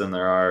bodies than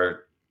there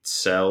are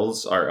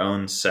cells, our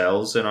own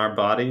cells in our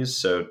bodies.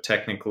 So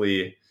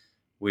technically,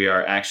 we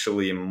are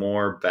actually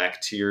more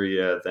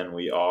bacteria than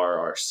we are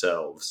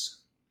ourselves.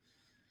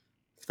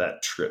 If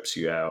that trips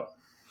you out.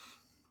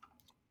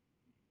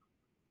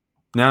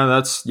 No,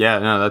 that's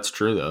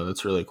true though.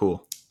 That's really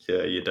cool.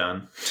 Yeah, you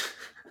done?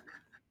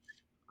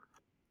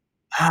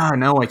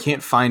 No, I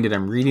can't find it.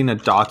 I'm reading a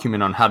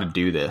document on how to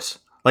do this.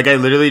 Like, I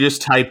literally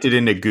just typed it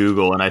into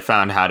Google and I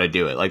found how to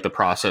do it. Like, the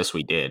process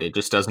we did. It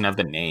just doesn't have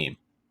the name.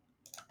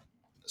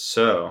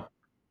 So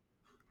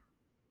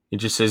it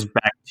just says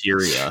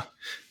bacteria.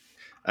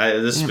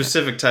 The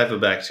specific type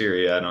of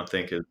bacteria, I don't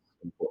think is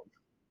important.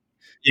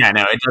 Yeah,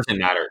 no, it doesn't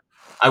matter.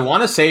 I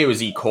want to say it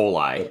was E.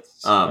 coli,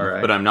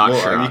 right. But I'm not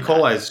sure. E.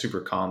 coli is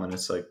super common.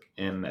 It's like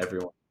in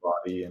everyone's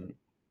body, and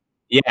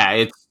yeah,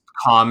 it's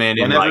common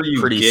and like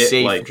pretty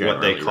safe. Like what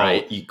they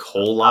call E.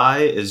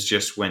 coli is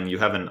just when you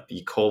have an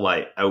E.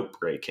 coli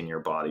outbreak in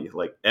your body.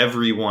 Like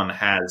everyone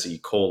has E.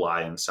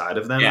 coli inside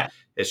of them. Yeah.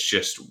 It's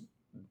just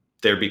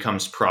there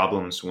becomes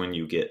problems when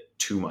you get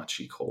too much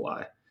E.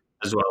 coli,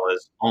 as well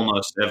as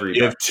almost every.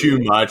 You have too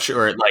much,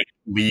 or it like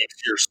leaves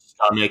your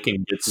stomach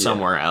and gets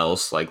somewhere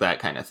else, like that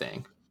kind of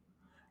thing.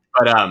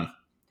 But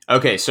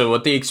okay, so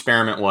what the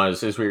experiment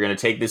was is we were going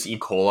to take this E.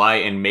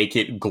 coli and make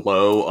it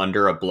glow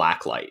under a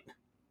black light,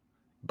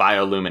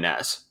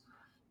 bioluminesce.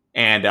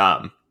 And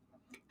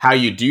how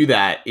you do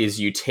that is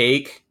you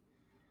take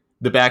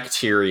the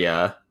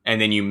bacteria and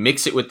then you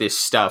mix it with this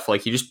stuff.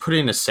 Like, you just put it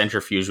in a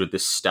centrifuge with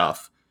this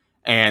stuff,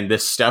 and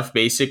this stuff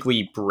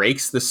basically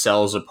breaks the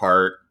cells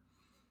apart,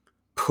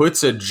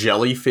 puts a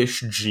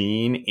jellyfish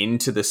gene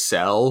into the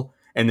cell,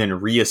 and then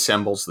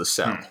reassembles the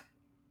cell.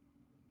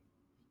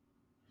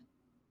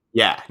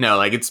 Yeah, no,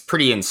 like, it's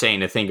pretty insane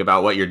to think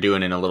about what you're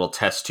doing in a little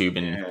test tube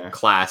in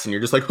class, and you're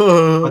just like,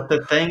 oh. But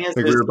the thing is,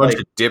 like, we're a bunch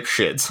of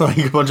dipshits, like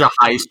a bunch of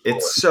high schoolers.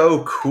 It's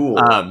so cool.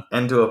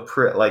 And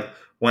like,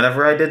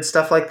 whenever I did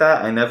stuff like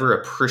that, I never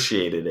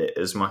appreciated it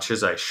as much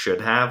as I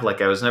should have.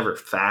 Like, I was never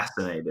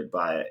fascinated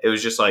by it. It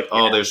was just like,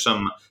 there's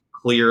some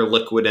clear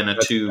liquid in a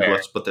tube. Fair.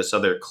 Let's put this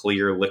other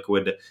clear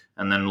liquid,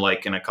 and then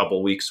like in a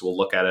couple weeks, we'll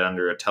look at it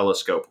under a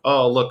telescope.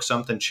 Oh, look,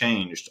 something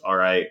changed. All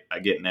right, I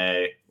get an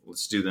A.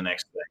 Let's do the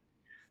next thing.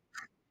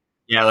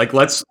 Yeah, like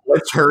let's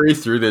hurry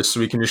through this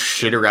so we can just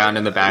shit around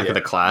in the back of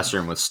the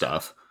classroom with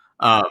stuff.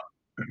 But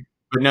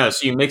no,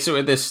 so you mix it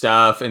with this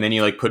stuff, and then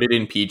you like put it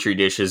in petri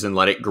dishes and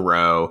let it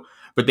grow.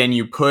 But then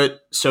you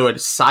so a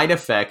side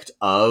effect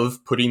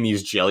of putting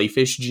these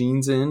jellyfish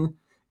genes in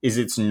is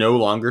it's no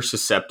longer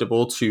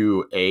susceptible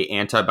to a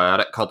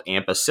antibiotic called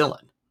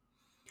ampicillin.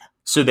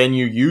 So then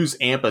you use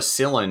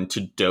ampicillin to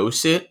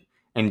dose it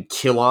and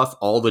kill off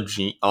all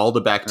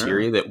the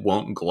bacteria that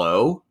won't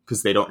glow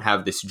because they don't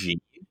have this gene.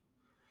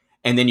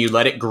 And then you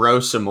let it grow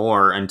some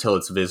more until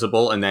it's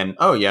visible, and then,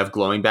 you have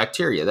glowing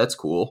bacteria. That's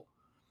cool.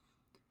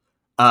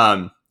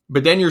 But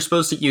then you're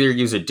supposed to either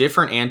use a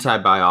different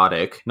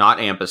antibiotic, not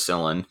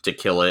ampicillin, to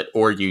kill it,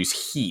 or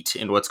use heat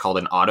in what's called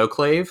an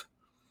autoclave.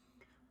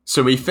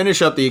 So we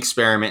finish up the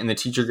experiment, and the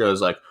teacher goes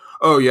like,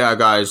 oh yeah,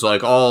 guys,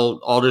 like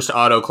I'll just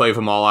autoclave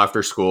them all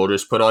after school.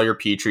 Just put all your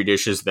petri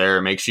dishes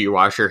there. Make sure you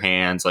wash your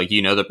hands. Like,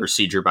 you know the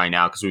procedure by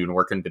now because we've been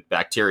working with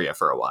bacteria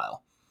for a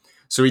while.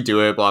 So we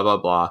do it, blah, blah,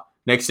 blah.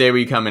 Next day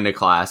we come into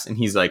class and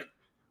he's like,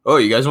 "Oh,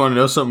 you guys want to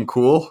know something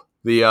cool?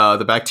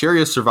 The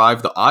bacteria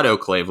survived the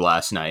autoclave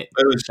last night."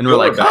 And we're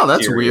like, "Oh,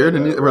 that's weird."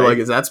 And we're like,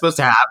 "Is that supposed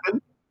to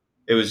happen?"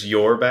 It was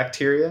your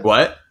bacteria?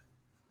 What?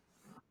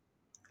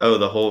 Oh,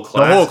 the whole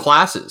class? The whole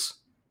classes.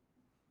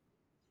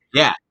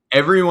 Yeah.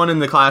 Everyone in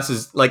the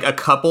classes, like a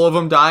couple of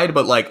them died,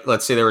 but like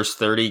let's say there was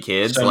 30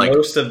 kids, so like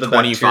most of the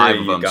 25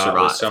 of them got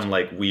survived. Was some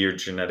like weird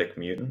genetic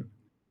mutant.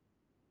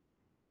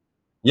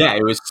 Yeah,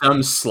 it was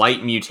some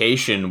slight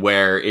mutation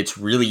where it's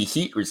really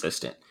heat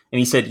resistant. And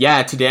he said,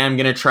 "Yeah, today I'm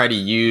going to try to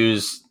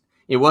use,"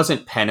 it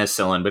wasn't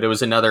penicillin, but it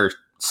was another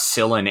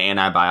psyllin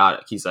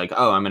antibiotic. He's like,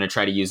 "Oh, I'm going to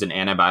try to use an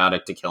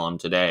antibiotic to kill him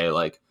today.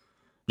 Like,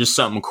 just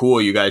something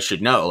cool you guys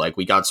should know. Like,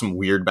 we got some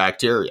weird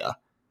bacteria."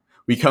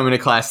 We come into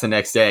class the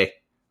next day.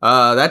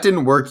 That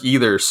didn't work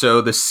either. So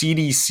the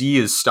CDC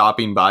is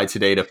stopping by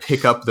today to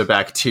pick up the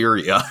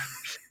bacteria.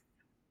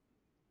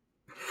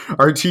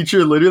 Our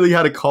teacher literally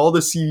had to call the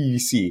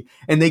CDC,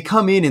 and they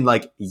come in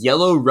like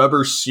yellow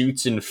rubber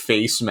suits and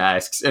face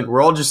masks, and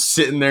we're all just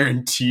sitting there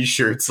in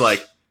t-shirts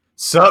like,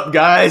 "Sup,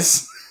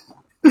 guys?"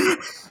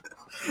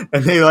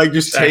 And they like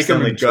just take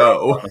them and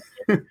go.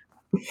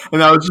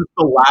 And that was just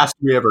the last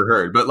we ever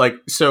heard. But like,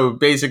 so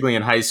basically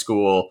in high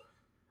school,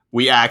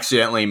 we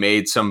accidentally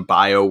made some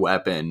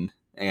bioweapon,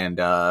 and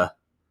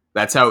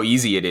that's how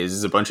easy it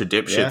is. A bunch of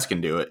dipshits can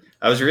do it.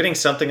 I was reading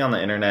something on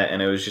the internet,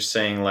 and it was just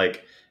saying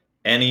like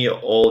any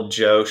old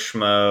Joe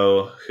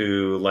Schmo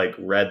who like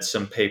read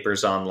some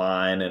papers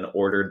online and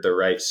ordered the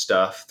right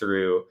stuff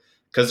through,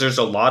 because there's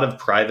a lot of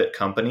private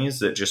companies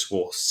that just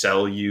will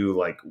sell you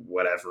like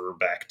whatever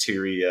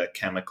bacteria,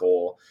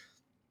 chemical,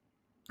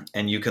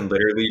 and you can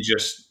literally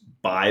just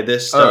buy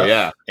this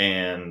stuff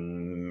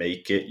and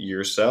make it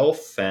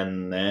yourself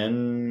and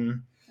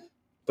then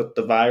put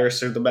the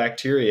virus or the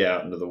bacteria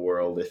out into the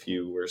world if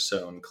you were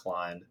so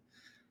inclined.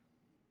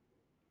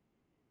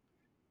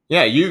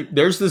 Yeah,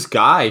 there's this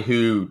guy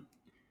who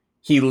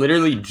he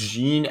literally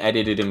gene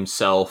edited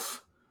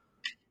himself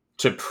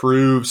to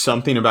prove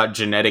something about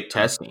genetic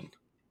testing.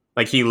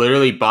 Like he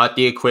literally bought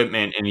the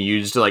equipment and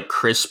used like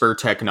CRISPR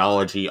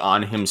technology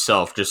on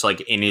himself, just like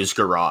in his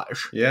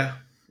garage. Yeah,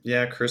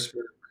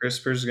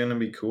 CRISPR's gonna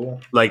be cool.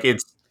 Like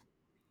it's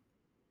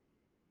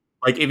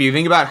like if you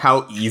think about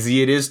how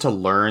easy it is to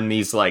learn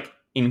these like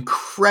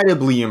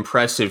incredibly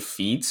impressive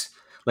feats.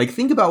 Like,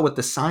 think about what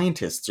the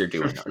scientists are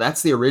doing.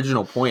 That's the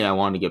original point I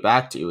wanted to get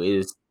back to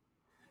is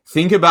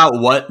think about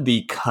what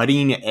the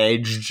cutting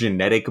edge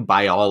genetic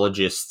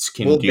biologists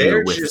can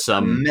do with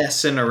some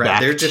messing around.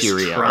 Bacteria. They're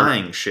just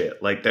trying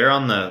shit. Like they're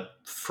on the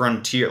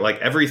frontier. Like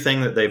everything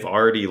that they've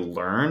already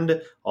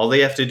learned, all they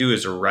have to do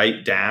is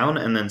write down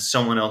and then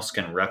someone else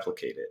can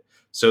replicate it.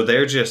 So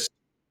they're just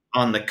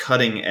on the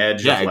cutting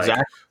edge of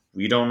like,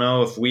 we don't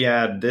know if we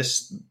add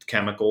this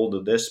chemical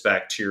to this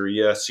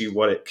bacteria, see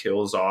what it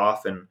kills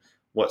off and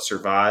what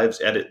survives,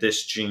 edit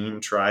this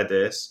gene, try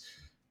this.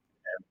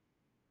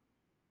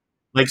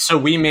 Like, so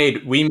we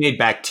made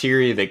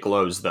bacteria that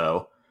glows,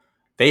 though.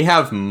 They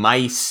have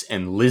mice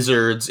and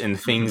lizards and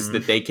things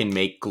that they can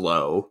make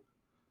glow.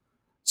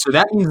 So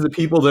that means the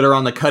people that are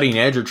on the cutting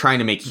edge are trying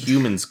to make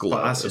humans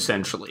glow,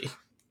 essentially.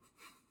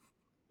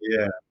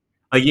 Yeah.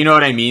 Like, you know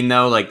what I mean,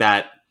 though? Like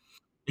that,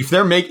 if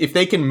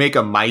they can make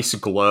a mice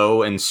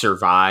glow and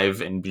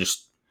survive and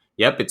just,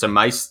 yep, it's a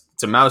mouse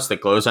that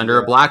glows under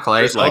a black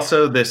light. There's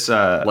also this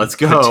let's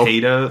go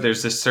potato.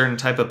 There's this certain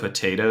type of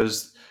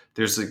potatoes.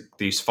 There's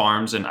these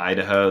farms in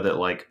Idaho that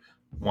like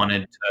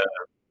wanted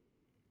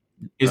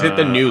to. Is it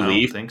the new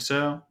leaf? I don't think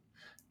so.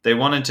 They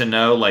wanted to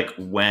know like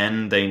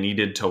when they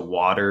needed to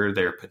water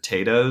their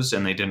potatoes,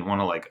 and they didn't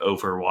want to like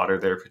overwater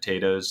their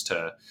potatoes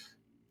to,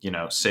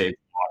 save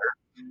water.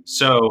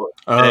 So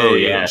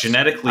they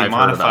genetically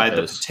modified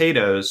the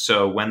potatoes.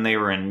 So when they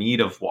were in need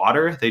of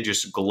water, they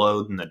just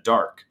glowed in the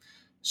dark.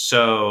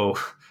 So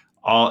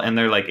and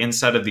they're like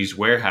inside of these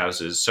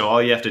warehouses. So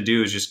all you have to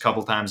do is just a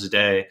couple times a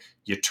day,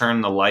 you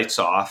turn the lights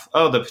off.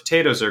 Oh, the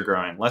potatoes are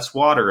growing. Let's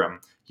water them.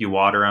 You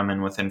water them,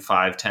 and within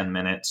 5-10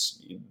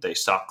 minutes, they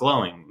stop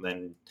glowing.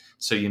 Then,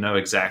 so you know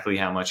exactly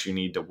how much you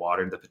need to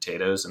water the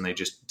potatoes. And they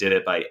just did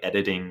it by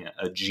editing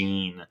a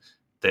gene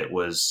that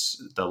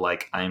was the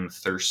like I'm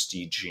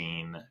thirsty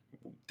gene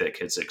that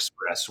gets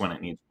expressed when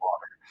it needs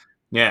water.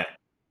 Yeah,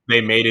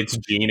 they made its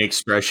gene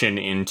expression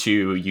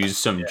into use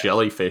some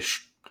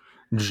jellyfish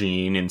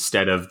gene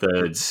instead of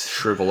the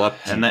shrivel up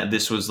gene. And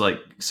this was like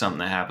something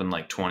that happened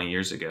like 20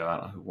 years ago. I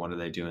don't know, what are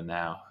they doing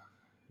now?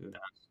 Who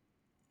knows?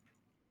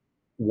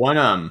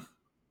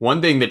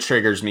 One thing that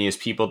triggers me is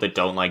people that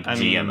don't like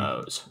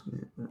GMOs.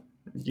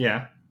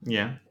 Yeah.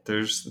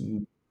 There's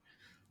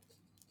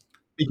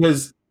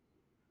because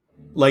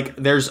like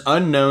there's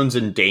unknowns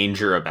and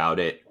danger about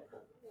it,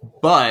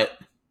 but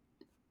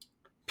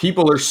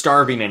people are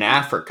starving in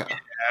Africa.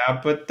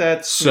 Yeah, but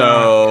that's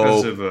not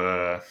because of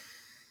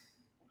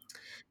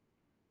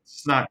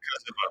it's not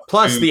because of a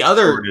plus the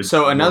other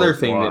another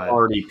thing that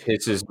already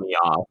pisses me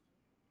off.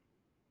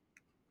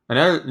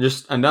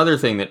 Another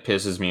thing that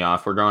pisses me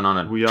off. We're going on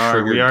a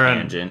triggered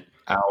tangent.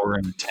 An hour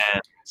and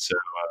 10. So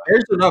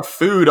there's enough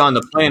food on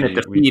the planet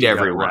to feed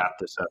everyone. Wrap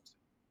this up.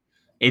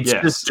 It's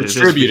just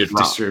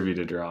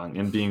distributed wrong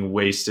and being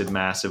wasted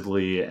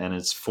massively, and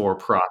it's for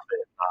profit,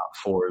 not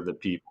for the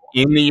people.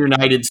 In the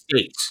United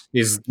States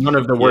is one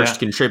of the worst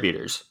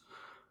contributors.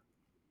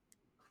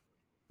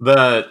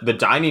 The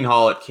dining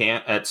hall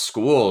at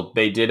school,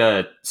 they did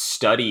a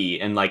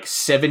study, and like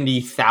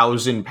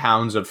 70,000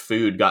 pounds of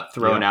food got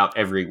thrown out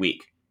every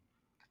week.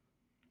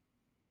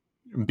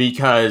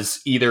 Because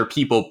either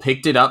people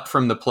picked it up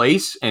from the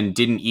place and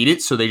didn't eat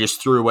it, so they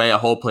just threw away a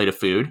whole plate of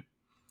food.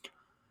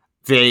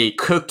 They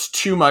cooked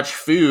too much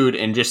food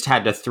and just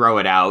had to throw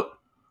it out.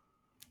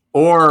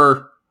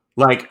 Or,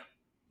 like,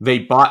 they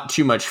bought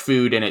too much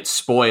food and it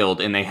spoiled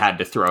and they had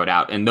to throw it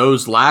out. And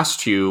those last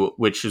two,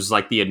 which is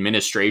like the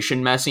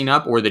administration messing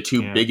up, were the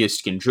two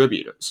biggest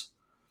contributors.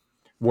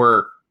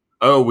 Were,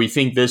 we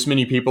think this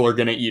many people are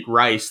going to eat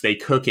rice. They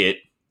cook it.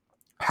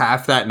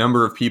 Half that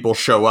number of people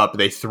show up.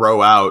 They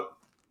throw out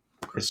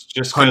it's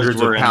just hundreds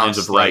of pounds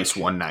of rice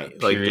one night.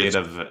 Period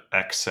of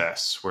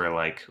excess where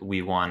like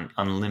we want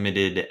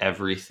unlimited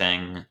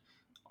everything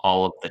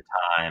all of the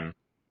time.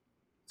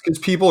 It's because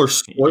people are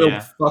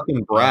spoiled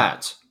fucking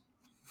brats.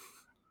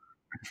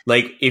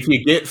 Like, if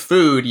you get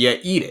food, you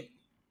eat it.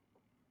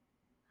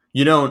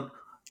 You don't,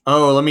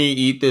 let me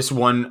eat this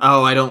one.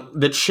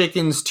 The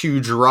chicken's too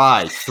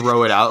dry.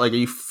 Throw it out. Like, are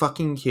you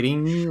fucking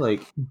kidding me?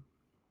 Like,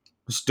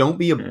 just don't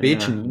be a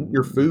bitch and eat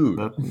your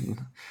food.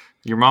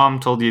 Your mom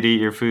told you to eat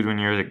your food when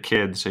you were a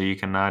kid, so you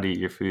cannot eat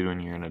your food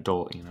when you're an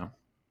adult, you know?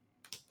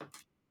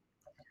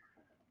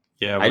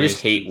 Yeah, I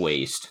just hate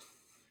waste.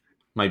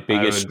 My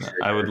biggest...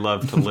 I would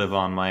love to live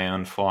on my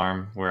own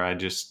farm where I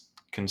just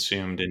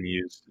consumed and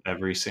used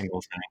every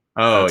single thing.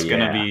 That's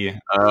gonna be...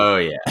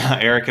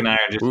 Eric and I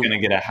are just going to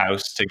get a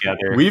house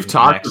together. We've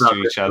talked next about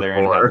to each other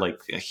before. And have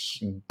like a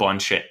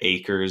bunch of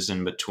acres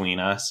in between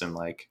us and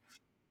like...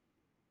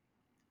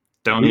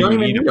 We don't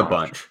even need a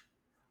bunch.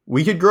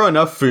 We could grow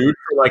enough food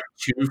for like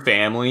 2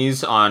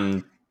 families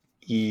on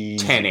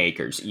 10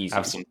 acres. Easy.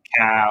 Have some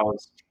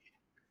cows.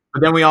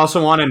 But then we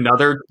also want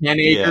another 10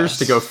 acres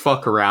to go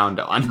fuck around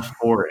on. The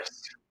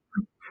forest.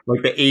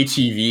 Like the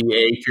ATV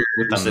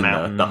acres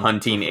and the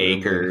hunting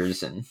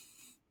acres. And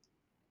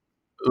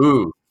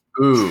Ooh.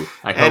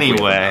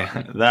 Anyway,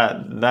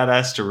 that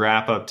has to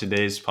wrap up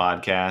today's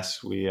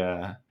podcast. We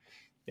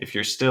if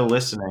you're still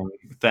listening,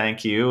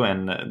 thank you.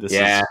 And this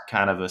is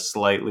kind of a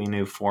slightly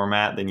new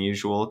format than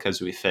usual because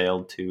we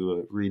failed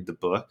to read the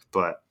book.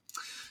 But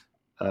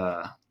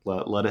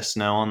let us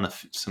know on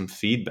some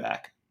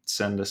feedback.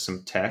 Send us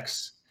some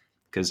texts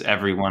because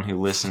everyone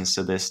who listens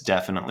to this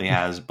definitely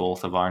has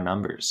both of our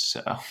numbers.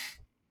 So,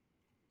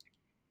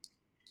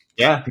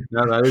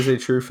 that is a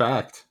true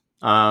fact.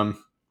 I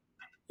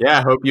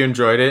hope you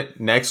enjoyed it.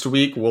 Next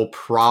week we'll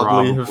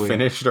probably have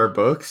finished our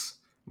books.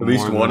 At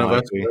least one of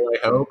us will,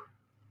 I hope.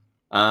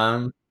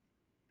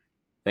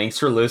 Thanks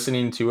for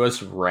listening to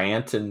us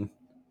rant and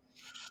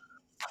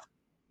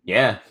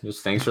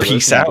just thanks for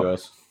listening to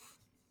us.